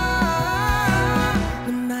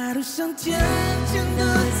马路上天天都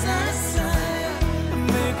在塞，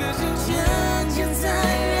每个人天天在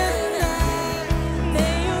忍耐。没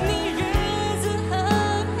有你日子很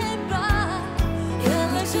黑白，原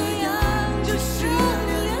来这样就是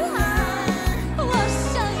恋爱。我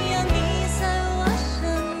想要你在我身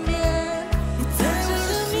边，你在我生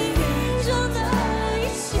命中的一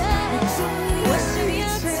切。我想要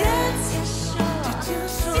天天说，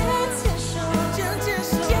天天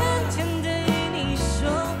说，天天对你说，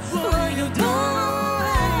我有多爱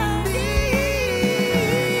你。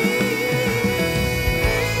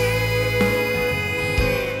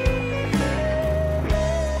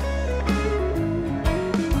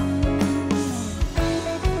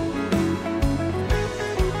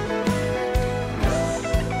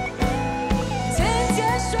天天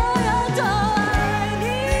说有多爱你，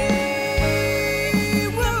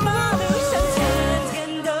马路上天天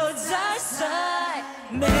都在塞，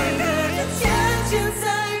每个人天天在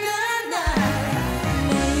忍耐。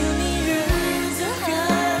没有你日子很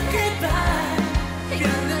黑白，原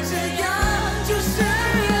来这样就是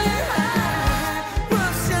恋爱。我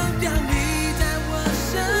想要你在我身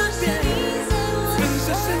边，分享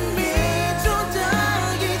生命中的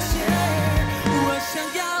一切。我想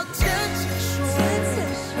要天天说，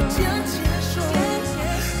天天说，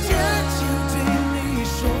天天对你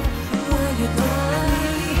说，我有多爱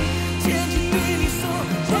你，天天对你说，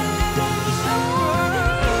天天对你说。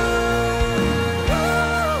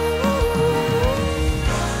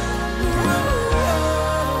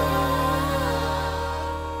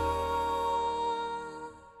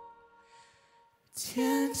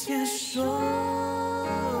天天说。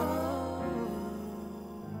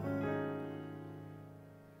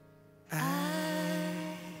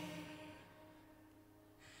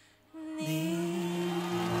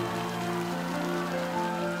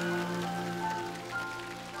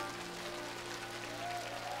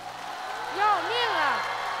要命啊！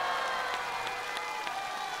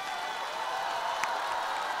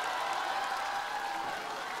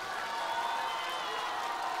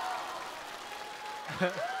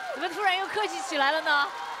怎么突然又客气起来了呢？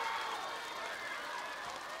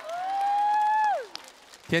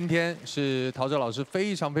天天是陶喆老师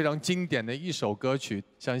非常非常经典的一首歌曲，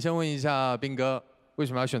想先问一下斌哥，为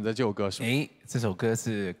什么要选择这首歌？这首歌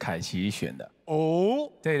是凯琪选的。哦，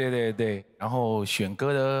对。然后选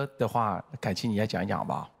歌的话，凯琪你来讲一讲好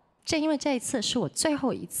不好？因为这一次是我最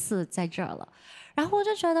后一次在这儿了，然后我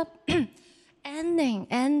就觉得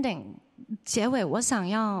ending 结尾，我想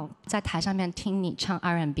要在台上面听你唱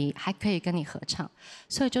R&B， 还可以跟你合唱，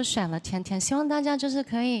所以就选了天天，希望大家就是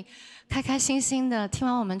可以开开心心的听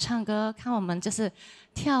完我们唱歌，看我们就是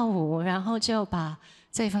跳舞，然后就把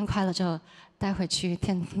这一份快乐就带回去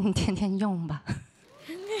天天用吧。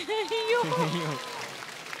天天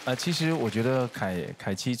用。其实我觉得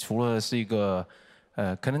凯琪除了是一个，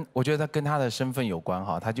可能我觉得他跟他的身份有关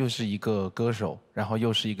哈，他就是一个歌手，然后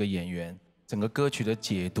又是一个演员，整个歌曲的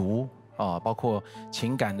解读啊，包括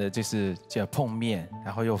情感的就是叫碰面，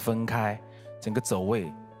然后又分开，整个走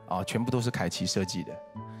位啊，全部都是凯琪设计的，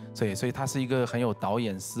所以他是一个很有导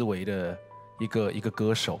演思维的一个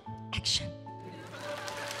歌手。Action。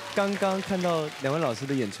刚刚看到两位老师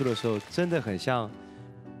的演出的时候，真的很像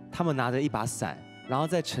他们拿着一把伞，然后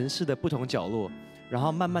在城市的不同角落，然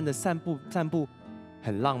后慢慢的散步，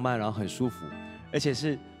很浪漫，然后很舒服，而且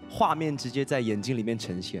是画面直接在眼睛里面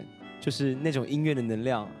呈现，就是那种音乐的能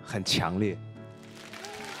量很强烈。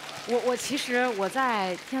我其实我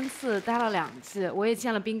在天赐待了2季，我也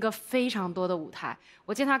见了斌哥非常多的舞台，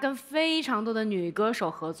我见他跟非常多的女歌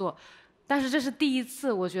手合作，但是这是第一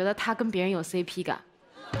次，我觉得他跟别人有 CP 感。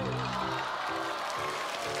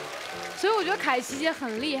所以我觉得凯琪姐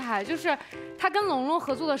很厉害，就是她跟龙龙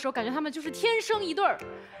合作的时候，感觉他们就是天生一对儿，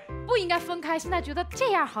不应该分开。现在觉得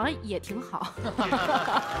这样好像也挺好。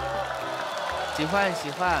喜欢，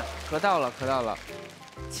磕到了。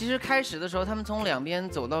其实开始的时候，他们从两边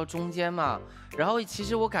走到中间嘛，然后其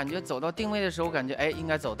实我感觉走到定位的时候，我感觉应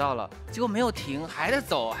该走到了，结果没有停，还在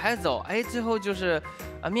走，最后就是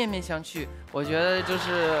面面相觑，我觉得就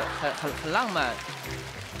是很浪漫。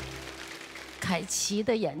凯琪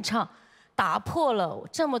的演唱打破了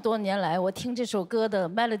这么多年来我听这首歌的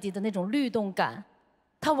melody 的那种律动感，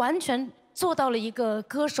他完全做到了一个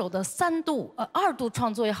歌手的2度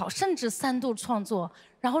创作也好，甚至3度创作，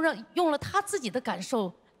然后用了他自己的感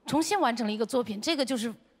受重新完成了一个作品，这个就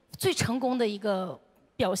是最成功的一个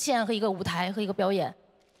表现和一个舞台和一个表演。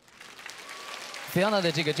菲亚娜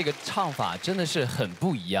的这个唱法真的是很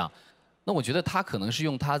不一样。那我觉得他可能是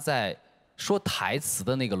用他在说台词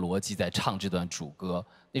的那个逻辑在唱这段主歌，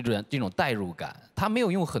那种代入感，他没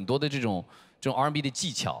有用很多的这种 R&B 的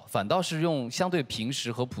技巧，反倒是用相对平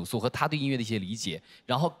实和朴素和他对音乐的一些理解，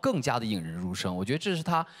然后更加的引人入胜。我觉得这是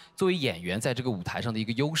他作为演员在这个舞台上的一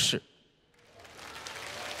个优势。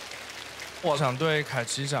我想对凯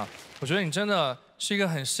琪讲，我觉得你真的是一个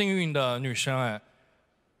很幸运的女生哎，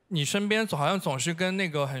你身边好像总是跟那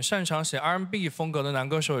个很擅长写 R&B 风格的男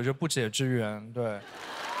歌手有着不解之缘。对，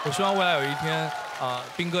我希望未来有一天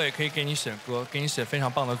斌哥也可以给你写歌，给你写非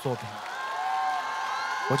常棒的作品。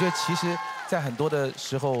我觉得其实，在很多的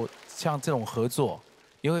时候，像这种合作，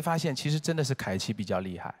你会发现其实真的是凯琪比较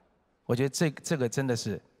厉害。我觉得这个真的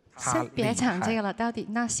是他先别讲这个了，到底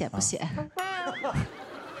那写不写？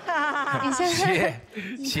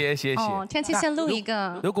你写。哦，天气先录一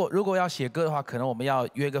个。如果要写歌的话，可能我们要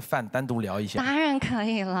约个饭单独聊一下。当然可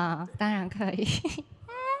以了，当然可以。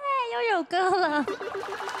哎，又有歌了。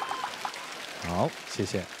好，谢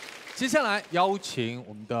谢。接下来邀请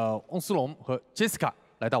我们的汪苏泷和 Jessica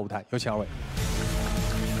来到舞台，有请2位。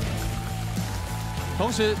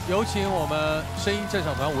同时有请我们声音鉴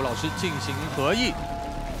赏团舞老师进行合议。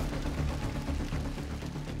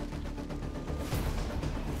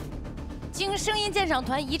经声音鉴赏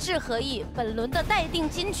团一致合议，本轮的待定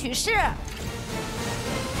金曲是。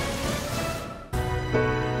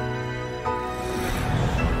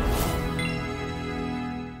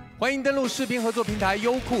欢迎登录视频合作平台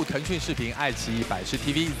优酷、腾讯视频、爱奇艺、百视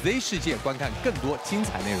TV、Z 世界，观看更多精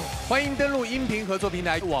彩内容。欢迎登录音频合作平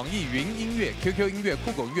台网易云音乐、QQ 音乐、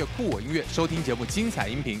酷狗音乐、酷我音乐，收听节目精彩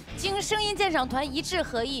音频。经声音鉴赏团一致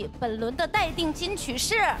合议，本轮的待定金曲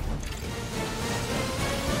是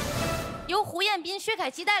由胡彦斌、薛凯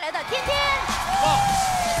琪带来的《天天》。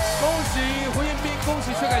恭喜胡彦斌，恭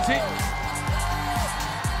喜薛凯琪。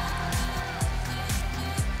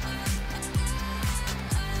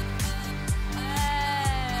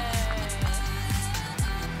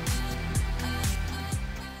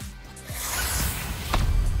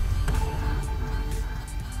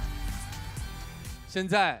现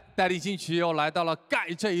在代理金曲又来到了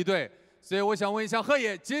GAI这一队，所以我想问一下赫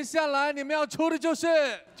野，接下来你们要出的就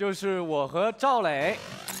是我和赵磊，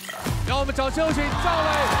让我们掌声有请赵磊、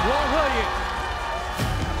王赫野，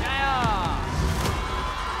加油！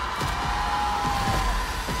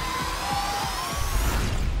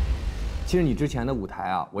其实你之前的舞台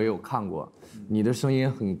啊，我也有看过，你的声音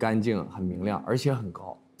很干净、很明亮，而且很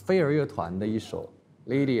高。飞儿乐团的一首《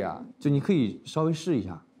Lady》啊，就你可以稍微试一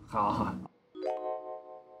下。好。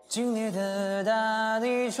今夜的大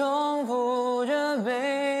地重复着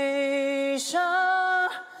悲伤，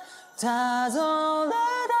它走了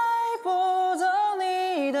带不走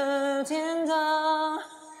你的天堂，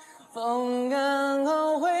风干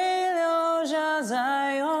后会留下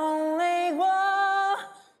彩虹泪光。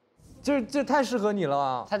这太适合你了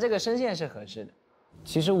啊！它这个声线是合适的。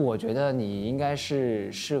其实我觉得你应该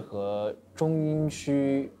是适合中音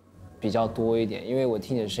区比较多一点，因为我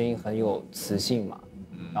听你的声音很有磁性嘛。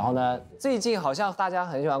然后呢，最近好像大家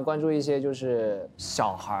很喜欢关注一些就是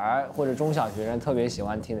小孩或者中小学生特别喜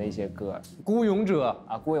欢听的一些歌，《孤勇者》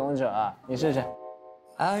啊，《孤勇者》啊，你试试。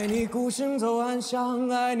爱你孤身走暗巷，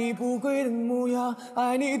爱你不跪的模样，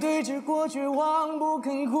爱你对峙过绝望不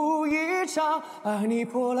肯哭一场，爱你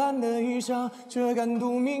破烂的衣裳却敢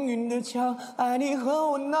堵命运的枪，爱你和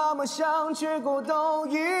我那么像结果都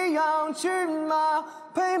一样，去吗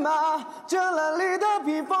配吗？这褴褛的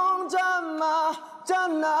披风战吗？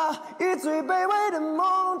战啊！以最卑微的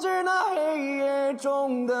梦致那黑夜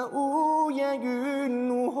中的无言与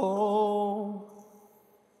怒吼。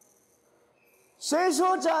谁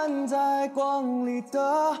说站在光里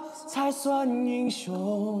的才算英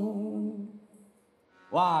雄？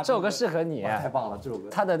哇，这首歌适合你，太棒了！这首歌，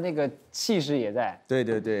他的那个气势也在。对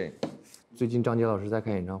对对，最近张杰老师在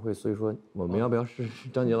开演唱会，所以说我们要不要试试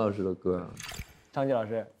张杰老师的歌？张杰老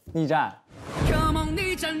师，逆战。Come on，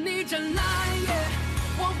 逆战逆战来耶！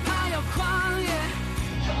我怕要狂野，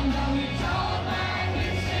闯荡宇宙漫遍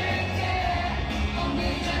世界。哦，逆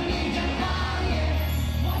战逆战狂野，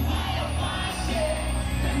我怕要发泄，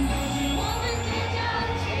但都是我们倔强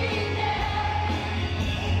起点。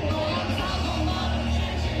我要操控我的全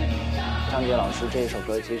世界。张杰老师这一首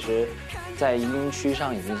歌，其实在音区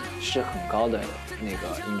上已经是很高的那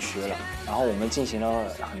个音区了，然后我们进行了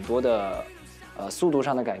很多的速度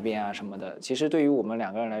上的改变啊什么的，其实对于我们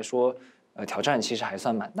2个人来说，挑战其实还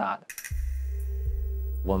算蛮大的。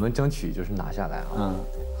我们争取就是拿下来啊！嗯，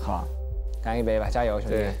好，干一杯吧，加油，兄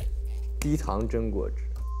弟！对，低糖真果汁。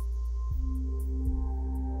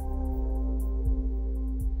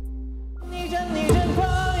你真狂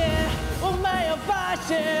野，我们要发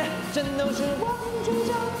泄，战斗是我们最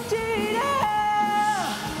终极点。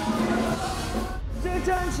在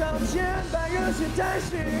战场前把热血战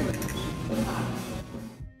士。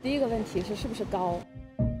第一个问题是不是高？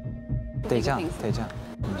得降，得降。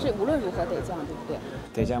是无论如何得降，对不对？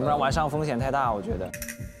得降，不然晚上风险太大，我觉得。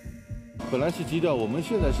本来是 G 调，我们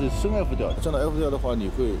现在是升 F 调，降到 F 调的话，你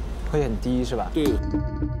会很低，是吧？对。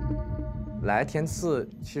来天赐，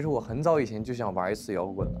其实我很早以前就想玩一次摇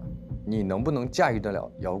滚了。你能不能驾驭得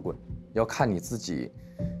了摇滚，要看你自己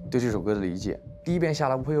对这首歌的理解。第一遍下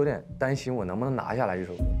来，我会有点担心我能不能拿下来这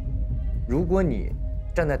首歌。如果你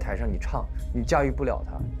站在台上你唱，你驾驭不了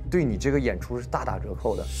它，对你这个演出是大打折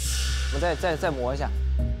扣的。我们再磨一下。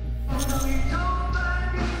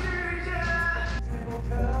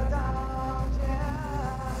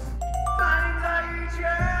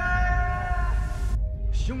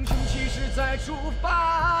雄心气势再出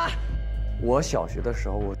发。我小学的时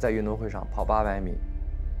候，我在运动会上跑800米，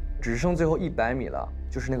只剩最后100米了，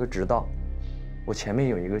就是那个直道，我前面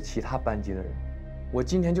有一个其他班级的人，我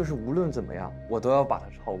今天就是无论怎么样，我都要把他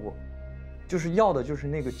超过，就是要的就是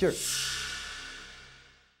那个劲儿。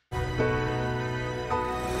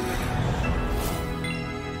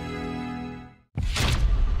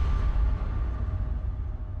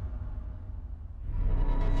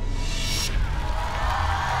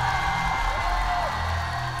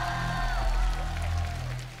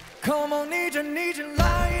Come on， 逆着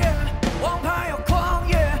来，王牌要狂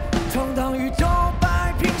野，闯荡宇宙，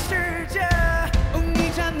摆平世界。哦，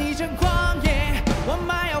逆着狂野，我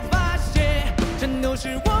们要发泄，战斗是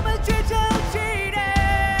我们倔强起点。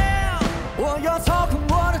我要操控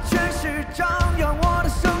我的权势，张扬我的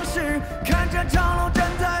声势，看着长龙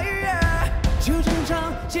站在就正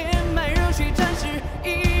常，减慢热血战士，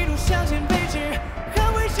一路向前飞驰，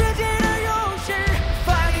捍卫世界的勇士，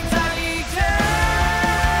反映在一切。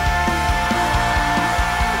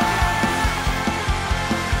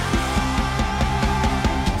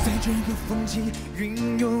这个风起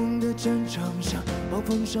云涌的战场上，暴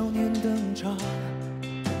风少年登场，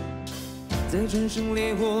在全身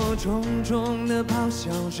烈火重重的咆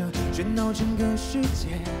哮声，喧闹整个世界。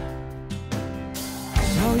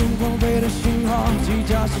硝烟狂飞的信号，机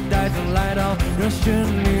甲时代曾来到，热血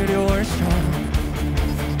逆流而上，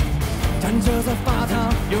战车在发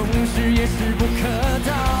烫，勇士也势不可挡。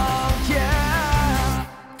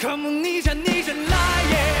Come on， 逆着来，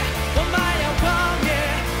我们要狂野。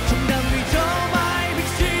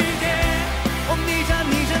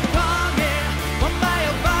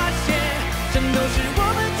都是我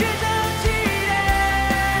们倔强起点。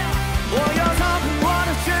我要操控我的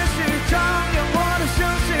权势，张扬我的声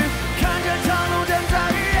势，看着长龙站在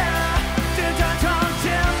这战场前，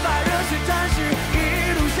百热血战士一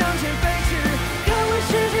路向前飞驰，捍卫世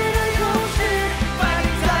界的勇士，摆定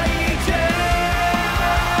在一切。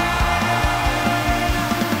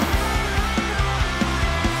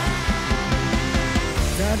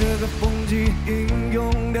在这个风起云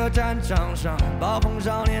涌的战场上，暴风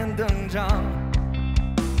少年登场。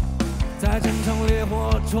在战场烈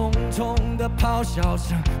火重重的咆哮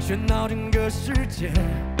声，喧闹整个世界。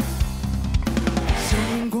硝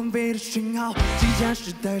烟狂飞的讯号，机甲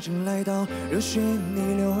时代正来到，热血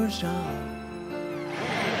逆流而上。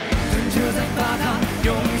战车在发烫，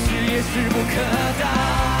勇士也势不可挡。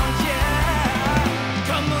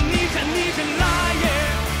Come on， 逆着来，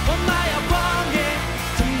我们要狂野，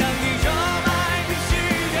闯荡宇宙，摆平世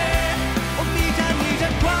界。哦，逆着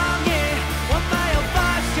狂野，我们要发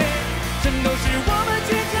泄。战斗是我们倔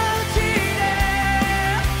强起点。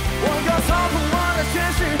我要操控我的权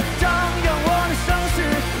势，张扬我的声势，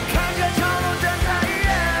看着长龙站在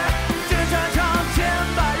这战场前，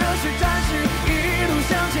百热血战士一路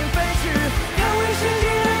向前飞驰，捍卫世界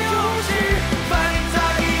的勇士，反映在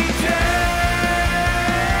一切。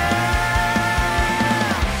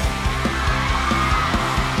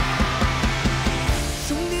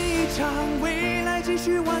兄弟一场，未来继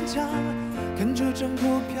续顽强。跟着战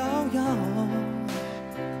火飘摇，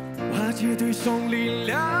瓦解对手力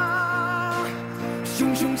量，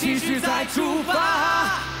熊熊气势再出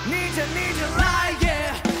发，逆着来，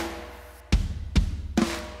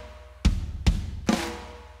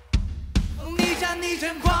逆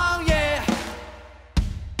着狂野。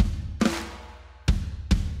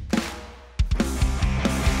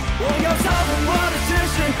我要操控我的权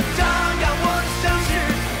势，张扬我的声势，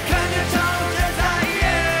看着长龙站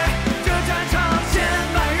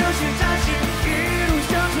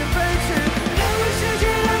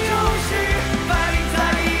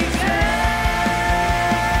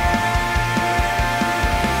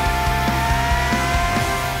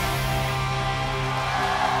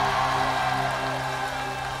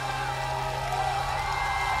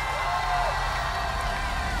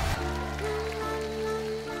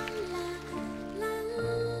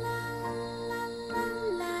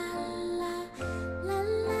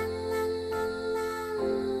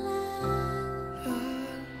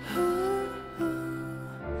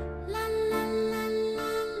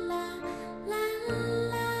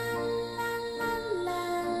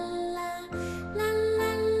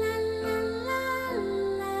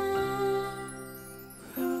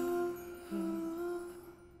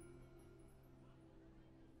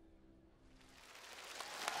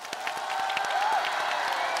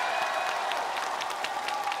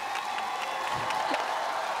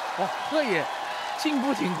哇，赫野进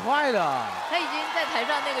步挺快的，他已经在台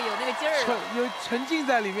上有那个劲儿了，有沉浸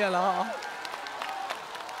在里面了哈。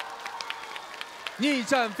逆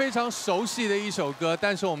战非常熟悉的一首歌，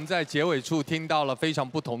但是我们在结尾处听到了非常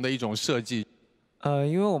不同的一种设计。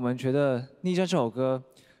因为我们觉得《逆战》这首歌，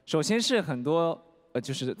首先是很多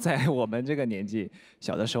就是在我们这个年纪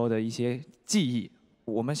小的时候的一些记忆，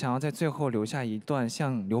我们想要在最后留下一段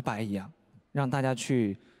像留白一样，让大家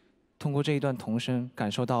去通过这一段童声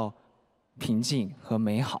感受到平静和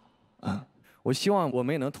美好。我希望我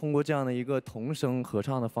们也能通过这样的一个童声合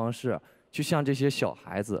唱的方式，去向这些小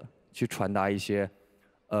孩子去传达一些，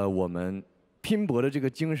我们拼搏的这个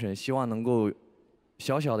精神，希望能够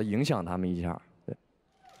小小的影响他们一下。对。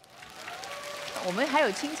我们还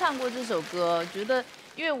有清唱过这首歌，觉得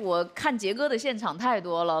因为我看杰哥的现场太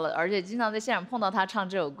多了，而且经常在现场碰到他唱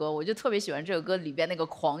这首歌，我就特别喜欢这首歌里边那个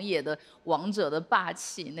狂野的王者的霸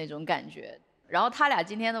气那种感觉。然后他俩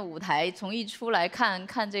今天的舞台从一出来看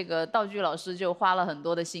这个道具老师就花了很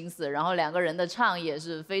多的心思，然后两个人的唱也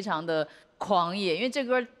是非常的狂野，因为这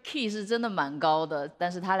歌 key 是真的蛮高的，但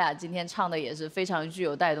是他俩今天唱的也是非常具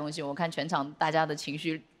有带动性，我看全场大家的情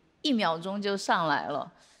绪1秒钟就上来了，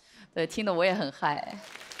对，听得我也很嗨。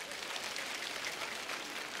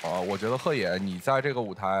我觉得赫野，你在这个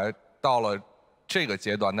舞台到了这个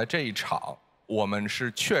阶段的这一场，我们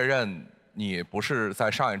是确认你不是在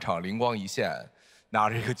上一场灵光一现拿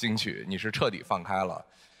着一个金曲，你是彻底放开了。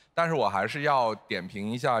但是我还是要点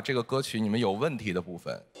评一下这个歌曲你们有问题的部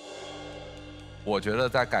分。我觉得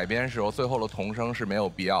在改编时候最后的童声是没有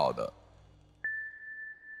必要的。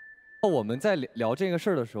我们在聊这个事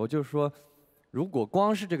儿的时候，就是说，如果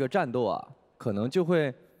光是这个战斗啊，可能就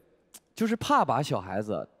是怕把小孩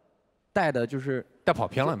子带的就是带跑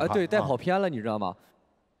偏了。对，带跑偏了，你知道吗？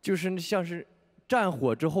就是像是战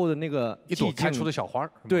火之后的那个一朵开出的小花。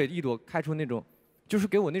对，一朵开出那种，就是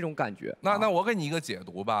给我那种感觉。那我给你一个解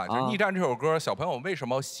读吧，就是《逆战》这首歌，小朋友为什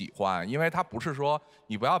么喜欢？因为它不是说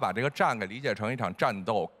你不要把这个战给理解成一场战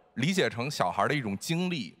斗，理解成小孩的一种经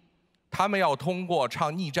历。他们要通过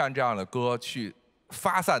唱《逆战》这样的歌去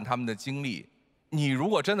发散他们的精力。你如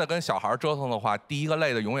果真的跟小孩折腾的话，第一个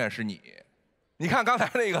累的永远是你。你看刚才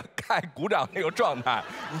那个盖鼓掌那个状态，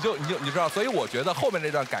你知道，所以我觉得后面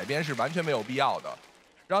这段改编是完全没有必要的，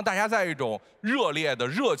让大家在一种热烈的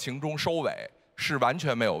热情中收尾是完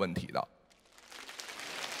全没有问题的。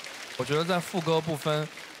我觉得在副歌部分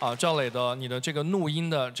赵磊的你的这个怒音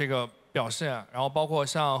的这个表现，然后包括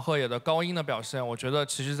像赫野的高音的表现，我觉得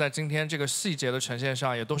其实在今天这个细节的呈现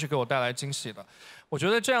上也都是给我带来惊喜的。我觉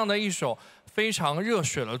得这样的一首非常热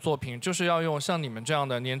血的作品，就是要用像你们这样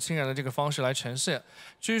的年轻人的这个方式来呈现。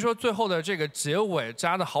至于说最后的这个结尾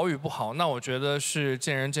加的好与不好，那我觉得是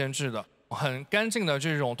见仁见智的。很干净的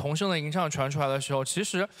这种童声的吟唱传出来的时候，其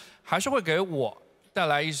实还是会给我带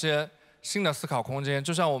来一些新的思考空间，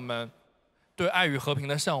就像我们对爱与和平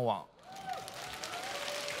的向往。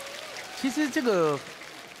其实这个，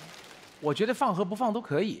我觉得放和不放都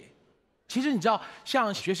可以。其实你知道，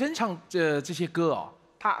像学生唱这些歌哦，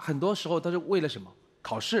他很多时候都是为了什么？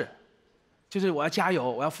考试，就是我要加油，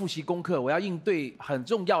我要复习功课，我要应对很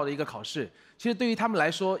重要的一个考试。其实对于他们来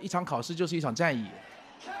说，一场考试就是一场战役。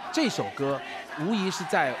这首歌无疑是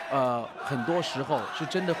在很多时候是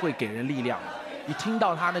真的会给人力量的。你听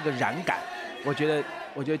到他那个燃感，我觉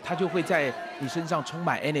得他就会在你身上充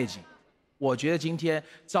满 energy。我觉得今天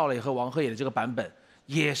赵磊和王赫野的这个版本，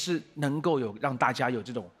也是能够让大家有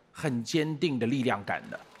这种很坚定的力量感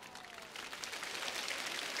的。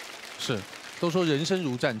是，都说人生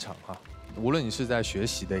如战场哈，无论你是在学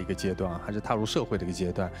习的一个阶段，还是踏入社会的一个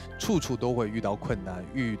阶段，处处都会遇到困难，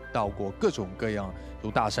遇到过各种各样如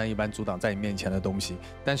大山一般阻挡在你面前的东西。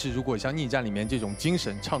但是如果像《逆战》里面这种精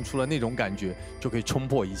神，唱出了那种感觉，就可以冲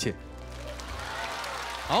破一切。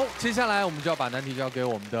好，接下来我们就要把难题交给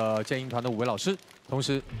我们的建音团的5位老师，同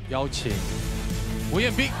时邀请胡彦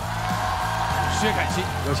斌、薛凯琪，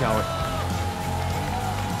有请2位。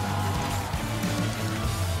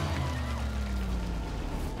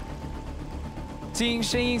经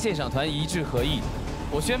声音鉴赏团一致合议，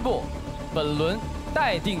我宣布本轮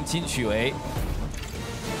待定金曲为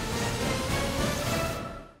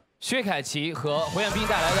薛凯琪和胡彦斌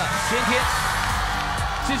带来的《天天》。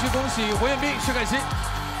继续恭喜胡彦斌、薛凯琪。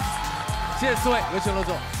谢谢4位，有请落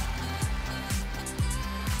座。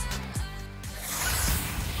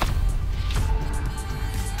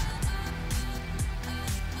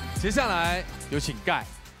接下来有请盖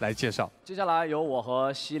来介绍。接下来由我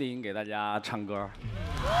和希林给大家唱歌。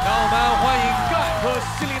让我们欢迎盖和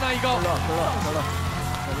希林娜依高。可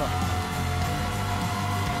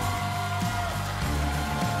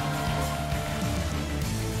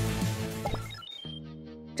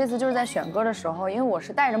乐。这次就是在选歌的时候，因为我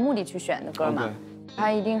是带着目的去选的歌嘛，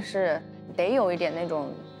它一定是得有一点那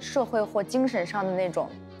种社会或精神上的那种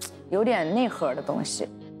有点内核的东西。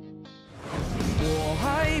我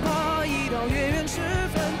害怕一到月圆时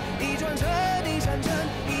分，一转身一闪身，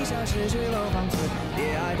一下失去了方寸。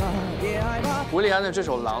别害怕，别害怕。维礼安的这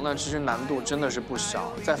首《狼》呢，其实难度真的是不小，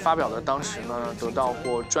在发表的当时呢，得到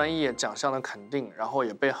过专业奖项的肯定，然后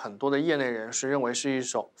也被很多的业内人士认为是一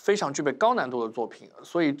首非常具备高难度的作品。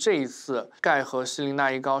所以这一次盖和希林娜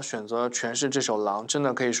依高选择诠释这首《狼》，真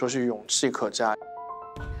的可以说是勇气可嘉。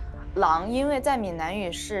狼，因为在闽南语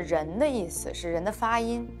是人的意思，是人的发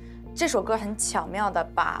音。这首歌很巧妙地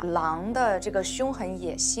把狼的这个凶狠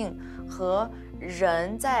野性和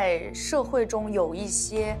人在社会中有一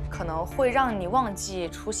些可能会让你忘记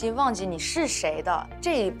初心、忘记你是谁的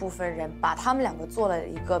这一部分人，把他们两个做了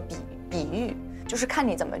一个比喻，就是看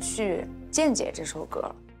你怎么去见解这首歌。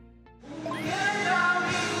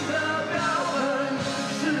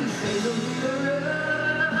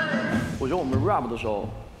我觉得我们 rap 的时候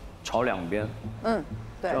朝两边，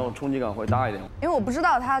对，这样冲击感会大一点。因为我不知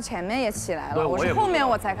道他前面也起来了，我是后面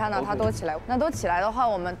我才看到他都起来。那都起来的话，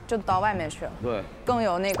我们就到外面去了，对，更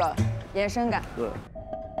有那个延伸感。对，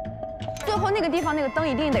最后那个地方那个灯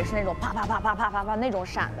一定得是那种啪啪啪啪啪啪啪那种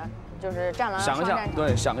闪的，就是战狼。想一下，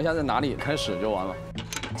对，想一下在哪里开始就完了。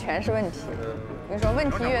全是问题。我跟你说，问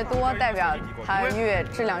题越多，代表它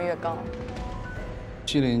质量越高。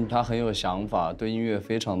希林他很有想法，对音乐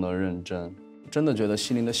非常的认真。真的觉得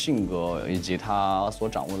希林的性格以及他所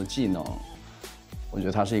掌握的技能，我觉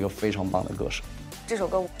得他是一个非常棒的歌手。这首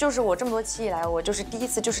歌就是我这么多期以来，我就是第一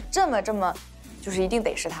次就是这么，就是一定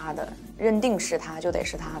得是他的，认定是他就得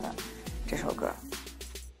是他的这首歌。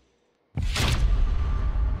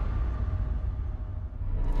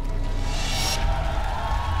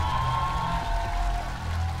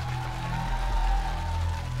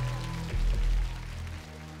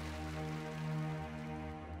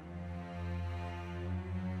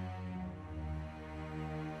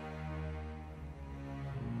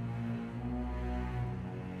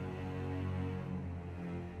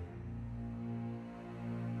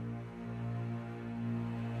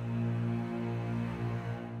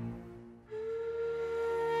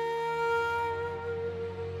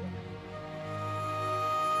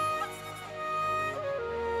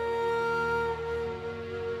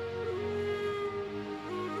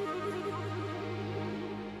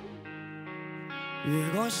月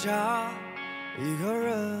光下，一个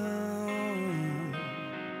人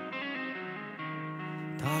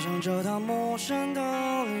踏上这趟陌生的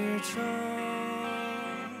旅程，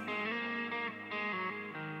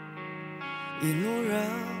一路人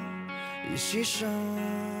一牺牲，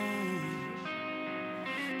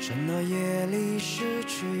成了夜里失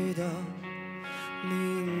去的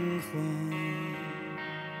灵魂。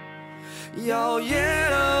摇曳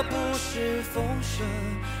的不是风声，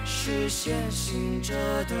是先行者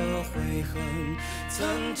的悔恨。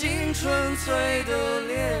曾经纯粹的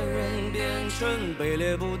猎人，变成被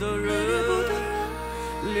猎捕的人。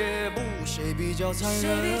猎捕谁比较残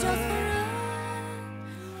忍？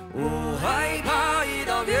我害怕一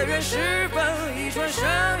到月圆时分，一转身，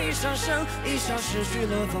一闪身，一下失去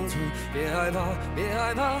了方寸。别害怕，别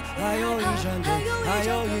害怕，还有一盏灯，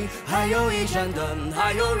还有一盏灯，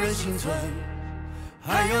还有人幸存，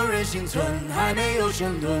还有人幸存，还没有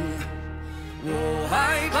沉沦。我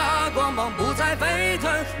害怕光芒不再沸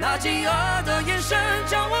腾，那饥饿的眼神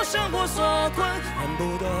将我生活所困，恨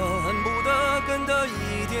不得跟得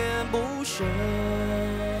一点不剩，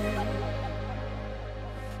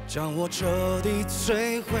将我彻底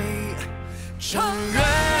摧毁，承认。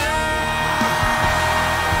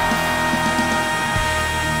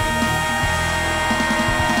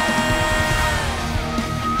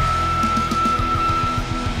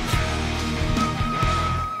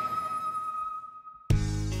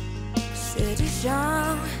雪地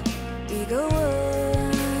上一个吻，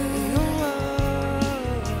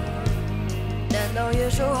难道野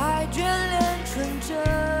兽还眷恋纯真？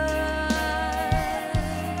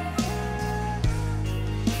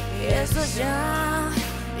夜色像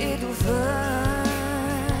一堵坟，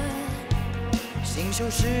心胸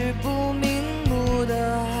是不瞑目的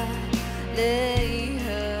泪痕，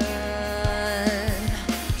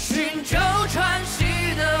寻求喘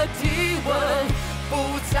息的体温，不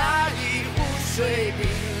在意湖水冰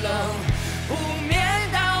冷，扑面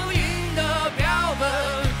倒影的标本，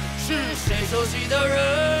是谁熟悉的人？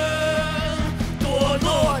堕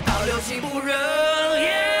落到六亲不认。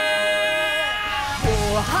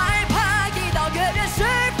我害怕一到月圆时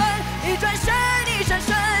分，一转身，一闪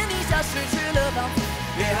身，一下失去了方寸。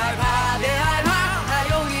别害怕，别害怕，还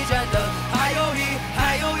有一盏灯，还有一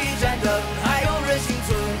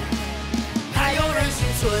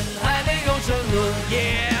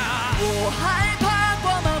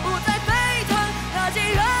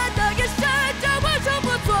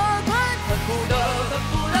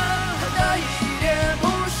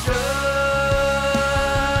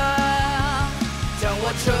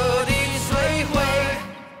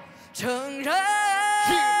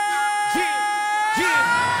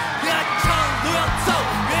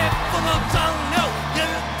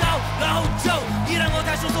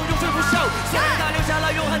永垂不朽。虽然它留下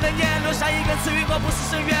了永恒的念，留下一根刺云光，不是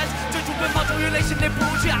深渊。追逐奔跑，终于内心内不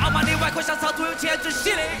屈，傲慢的外壳像草土，用前进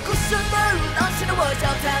犀利。故事没入当时的我，笑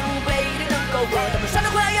谈无悲，一定能够活。他们杀的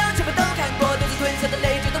花样，全部都看过，独自吞下的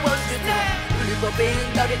泪，觉得我是最日薄冰，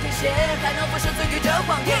到底天蝎，还能否受罪于这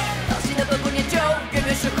谎言？当心的本不念旧，月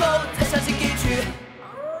圆时候再相信一曲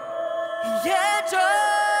夜钟。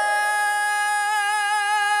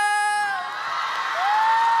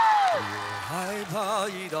害怕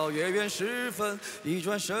一到月圆时分，一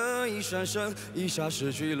转身一闪身，一下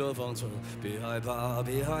失去了方寸。别害怕，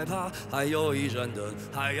别害怕，还有一盏灯，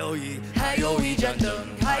还有一盏灯，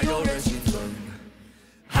还有人幸存，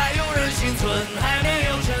还有人幸存，还没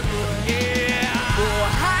有沉沦。我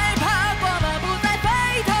害怕光芒不再沸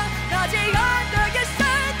腾，那极暗的眼神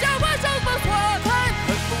将我生风所吞，恨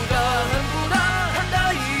不得，恨不得，恨得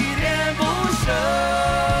一恋不舍，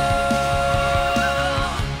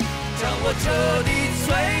将我彻底摧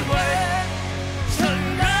毁，承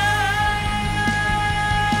认。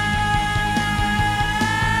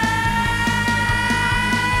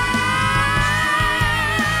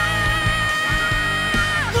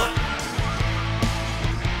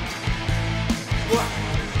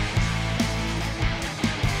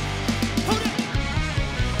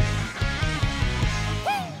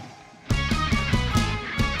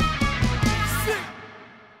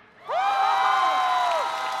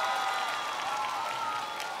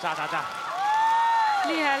炸炸炸！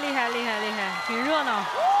厉害厉害厉害厉害，挺热闹。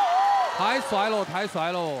太帅了，太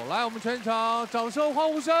帅了！来，我们全场掌声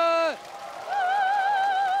欢呼声。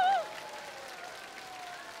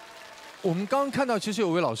我们刚刚看到，其实有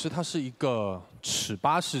位老师，他是一个尺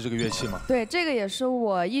八式这个乐器嘛。对，这个也是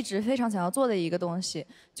我一直非常想要做的一个东西，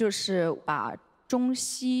就是把中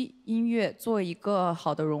西音乐做一个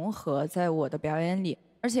好的融合，在我的表演里。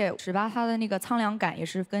而且尺八它的那个苍凉感也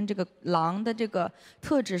是跟这个狼的这个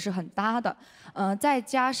特质是很搭的，再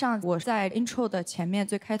加上我在 intro 的前面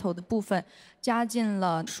最开头的部分加进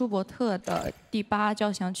了舒伯特的第8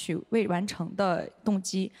交响曲未完成的动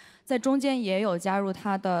机，在中间也有加入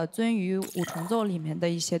他的鳟鱼五重奏里面的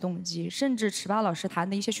一些动机，甚至尺八老师弹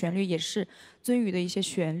的一些旋律也是鳟鱼的一些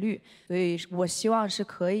旋律，所以我希望是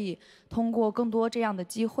可以通过更多这样的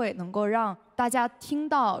机会，能够让大家听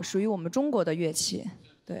到属于我们中国的乐器。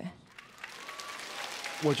对，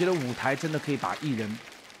我觉得舞台真的可以把艺人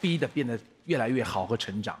逼得变得越来越好和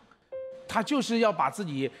成长。他就是要把自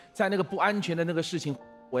己在那个不安全的那个事情，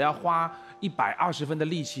我要花120分的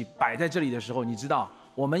力气摆在这里的时候，你知道，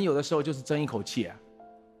我们有的时候就是争一口气，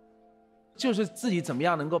就是自己怎么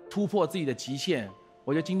样能够突破自己的极限。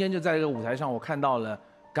我觉得今天就在这个舞台上，我看到了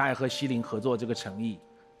GAI和希林合作这个诚意，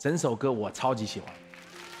整首歌我超级喜欢。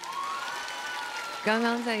刚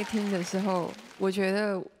刚在听的时候，我觉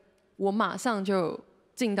得我马上就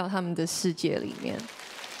进到他们的世界里面。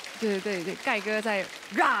对对对，GAI哥在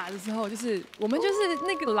ra 的时候，就是我们就是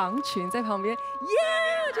那个狼群在旁边，耶！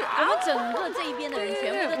就我们整个这一边的人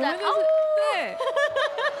全部都在对，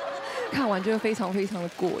看完就非常非常的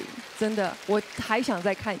过瘾，真的，我还想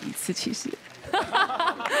再看一次，其实。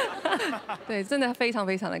对，真的非常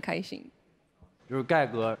非常的开心。就是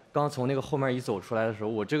GAI哥刚从那个后面一走出来的时候，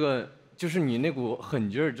我这个。就是你那股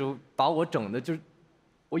狠劲儿，就把我整的，就是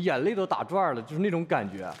我眼泪都打转了，就是那种感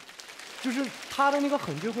觉，就是他的那个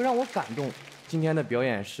狠劲会让我感动。今天的表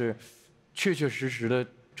演是确确实实的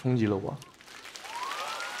冲击了我。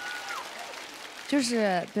就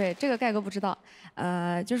是对这个GAI哥不知道，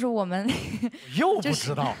就是我们又不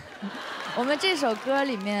知道。我们这首歌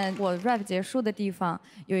里面，我 rap 结束的地方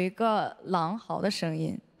有一个狼嚎的声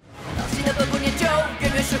音。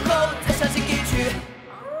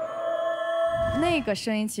那个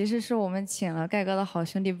声音其实是我们请了GAI哥的好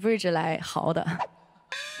兄弟 Bridge 来嚎的。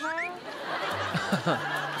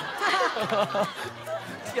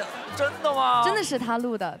天，真的吗？真的是他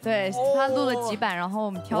录的，对，他录了几版，然后我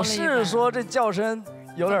们挑了一版。我是说这叫声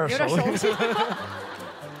有点熟悉。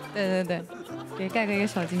对对对，给GAI哥一个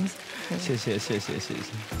小惊喜。谢谢谢谢谢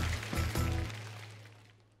谢。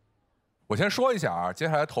我先说一下啊，接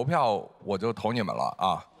下来投票我就投你们了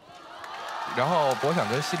啊。然后我想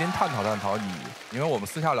跟希林探讨探讨你，因为我们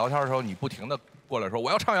私下聊天的时候，你不停的过来说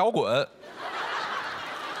我要唱摇滚，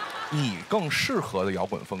你更适合的摇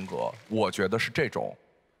滚风格，我觉得是这种，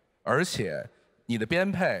而且你的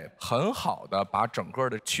编配很好的把整个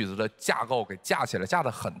的曲子的架构给架起来，架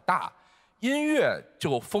得很大，音乐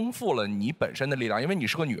就丰富了你本身的力量，因为你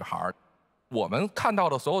是个女孩。我们看到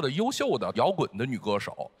的所有的优秀的摇滚的女歌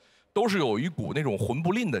手，都是有一股那种魂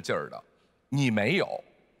不吝的劲儿的，你没有。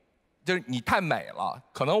就是你太美了，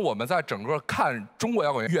可能我们在整个看中国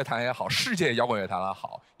摇滚乐坛也好，世界摇滚乐坛也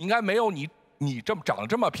好，应该没有你这么长得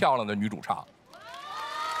这么漂亮的女主唱。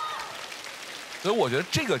所以我觉得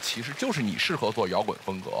这个其实就是你适合做摇滚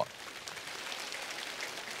风格。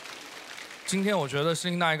今天我觉得希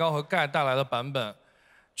林娜依高和盖带来的版本，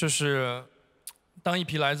就是当一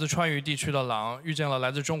匹来自川渝地区的狼遇见了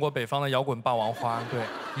来自中国北方的摇滚霸王花，对，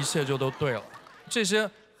一切就都对了。这些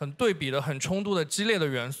很对比的、很冲突的、激烈的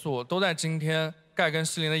元素，都在今天盖跟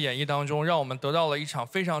希林的演绎当中，让我们得到了一场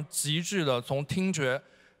非常极致的从听觉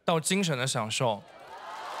到精神的享受。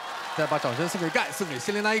再把掌声送给盖，送给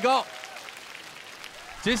希林娜依高。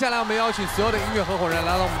接下来我们邀请所有的音乐合伙人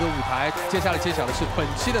来到我们的舞台，接下来揭晓的是本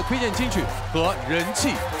期的推荐金曲和人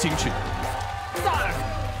气金曲。帅！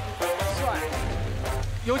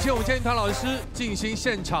有请我们监音团老师进行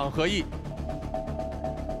现场合议。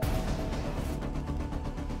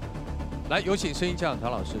来，有请声音鉴赏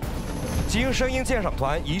团老师。经声音鉴赏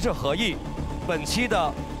团一致合议，本期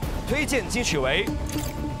的推荐金曲为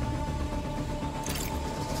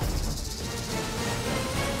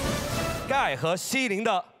盖和希林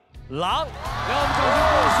的《狼》。让我们掌声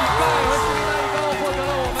恭喜盖和希林娜依高获得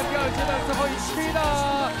了我们第2阶段最后一期的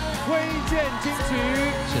推荐金曲。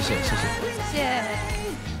谢谢谢谢谢谢。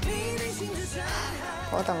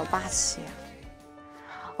我等了8期，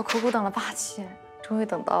我苦苦等了8期，终于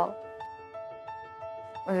等到了。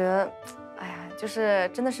我觉得，哎呀，就是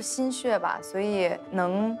真的是心血吧，所以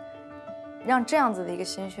能让这样子的一个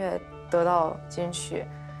心血得到金曲，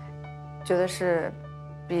觉得是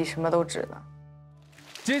比什么都值的。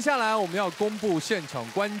接下来我们要公布现场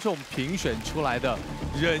观众评选出来的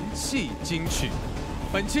人气金曲。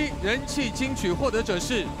本期人气金曲获得者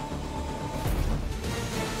是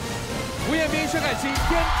胡彦斌、薛凯琪、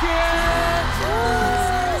天天。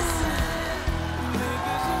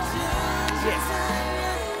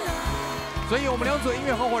所以我们2组音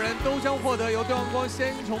乐合伙人都将获得由东阳光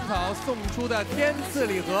鲜虫草送出的天赐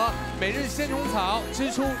礼盒，每日鲜虫草，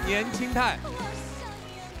织出年轻态。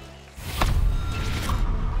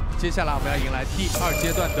接下来我们要迎来第2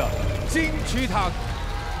阶段的金曲塔。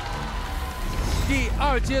第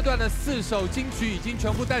2阶段的4首金曲已经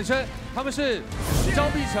全部诞生，他们是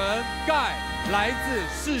张碧晨、盖，来自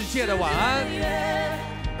世界的晚安。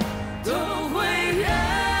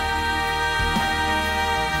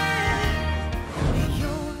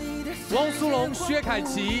汪苏泷、薛凯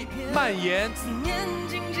琪，蔓延。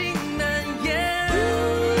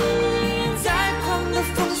再狂的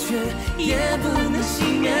风雪也不能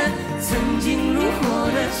熄灭曾经如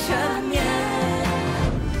火的缠绵。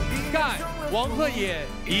盖、王赫野，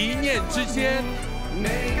一念之间。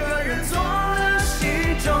每个人做了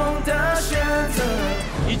心中的选择。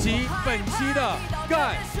以及本期的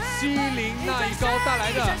盖、希林娜依高带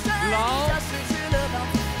来的《狼》。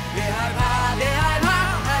别害怕，别害怕，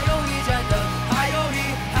还有一盏灯，还有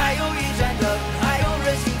一盏灯，还有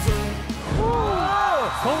人幸存。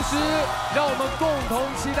同时，让我们共同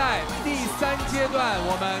期待第3阶段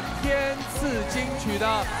我们天赐金曲的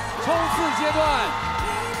冲刺阶段。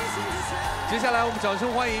接下来，我们掌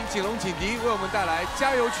声欢迎井胧井迪为我们带来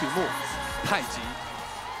加油曲目《太极》。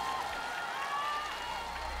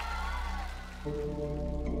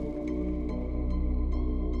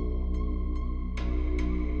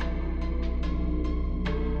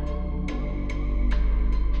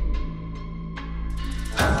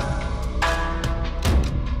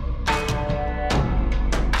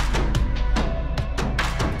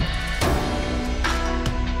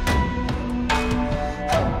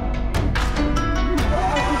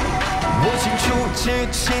这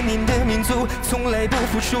千年的民族从来不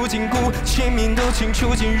服输禁锢，全民都清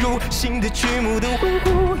楚进入新的剧目的恢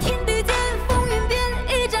复。天地间风云变，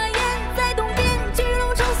一眨眼在东边，巨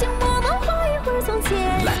龙呈现，我们画一会儿从前。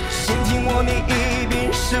来，先听我念一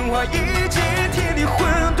遍神话一节，天地混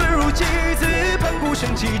沌如棋子，盘古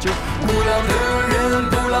神奇就不老的人，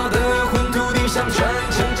不老的魂，土地上传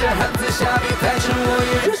承着汉字下笔，太晨我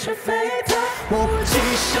也热血沸腾。我既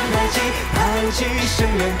生太极，太极生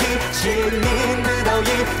远地，千年的道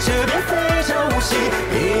义，这边非常无息，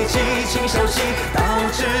一骑轻小气，导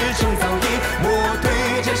致成造诣。我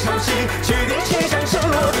对着潮汐，决定气战成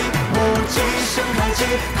落地。我既生太极，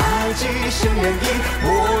太极生远地，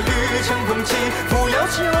我欲乘风起，扶摇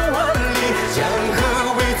气往万里。江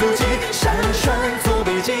河为足迹，山川作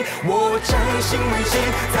背脊，我摘星为旗，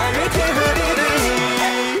在于天和地的意义。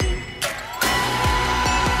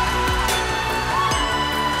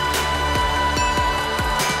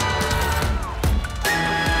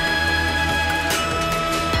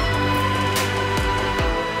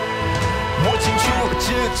这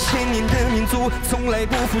千年的民族从来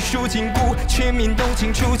不服输禁锢，全民都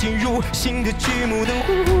清楚进入新的剧目的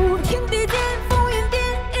呼呼。天地间风云变，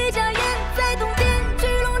一眨眼在东边，巨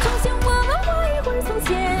龙呈现，我们画一会儿从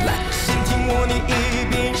前。来，先听我念一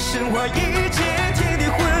遍神话一节，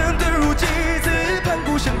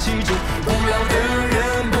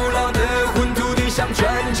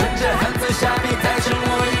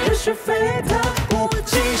是沸腾。无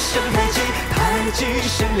极生太极，太极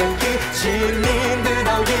生两仪，麒麟的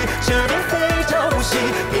道义，这边非朝夕，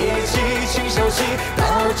别急请小息，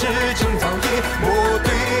道之正早已，莫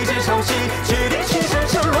对着朝夕，指点青山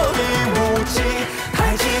成落笔。无极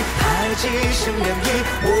太极，太极生两仪，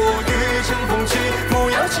我欲乘风去，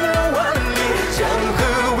不要千万里，江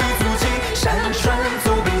河为足迹，山川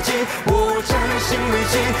作笔记，我占心为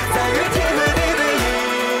棋，在于天和地对弈。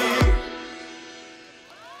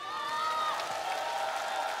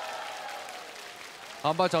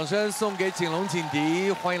好，把掌声送给井胧井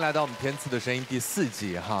迪，欢迎来到我们天赐的声音第4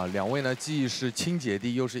季哈。两位呢，既是亲姐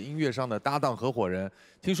弟，又是音乐上的搭档合伙人。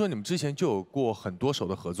听说你们之前就有过很多首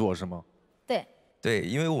的合作，是吗？对。对，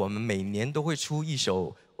因为我们每年都会出一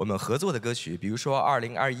首我们合作的歌曲，比如说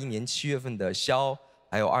2021年7月份的《萧》，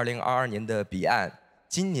还有2022年的《彼岸》。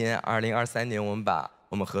今年2023年，我们把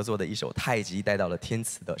我们合作的一首《太极》带到了天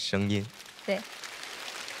赐的声音。对。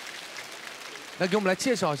那给我们来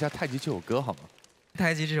介绍一下《太极》这首歌好吗？《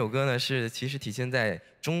太极》这首歌呢，其实体现在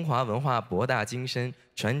中华文化博大精深、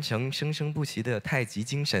传承生生不息的太极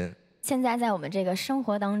精神。现在在我们这个生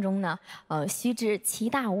活当中呢，须知其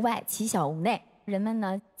大无外，其小无内。人们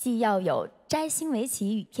呢，既要有摘星为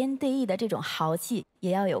棋、与天对弈的这种豪气，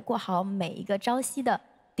也要有过好每一个朝夕的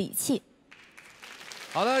底气。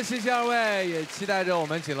好的，谢谢二位，也期待着我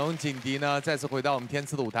们井胧井迪呢再次回到我们天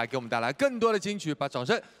赐的舞台，给我们带来更多的金曲。把掌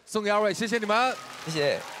声送给二位，谢谢你们，谢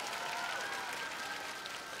谢。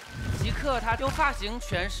吉克他用发型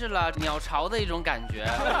诠释了鸟巢的一种感觉，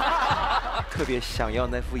特别想要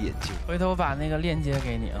那副眼镜。回头把那个链接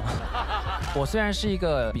给你啊。我虽然是一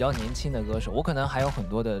个比较年轻的歌手，我可能还有很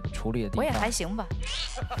多的处理的地方。我也还行吧。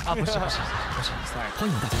啊，不是 ，sorry。欢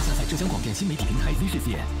迎大家下载浙江广电新媒体平台 Z 世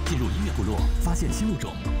界，进入音乐部落，发现新物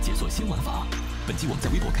种，解锁新玩法。本期我们在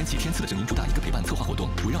微博开启天赐的声音主打一个陪伴策划活动，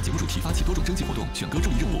围绕节目主题发起多种征集活动，选歌助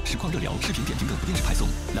力任务、实况热聊、视频点评等不定时派送。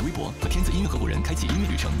来微博和天赐音乐合伙人开启音乐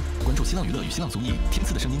旅程，关注新浪娱乐与新浪综艺天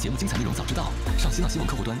赐的声音节目精彩内容早知道。上新浪新闻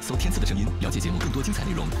客户端搜天赐的声音，了解节目更多精彩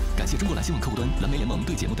内容。感谢中国蓝新闻客户端蓝莓联盟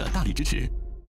对节目的大力支持。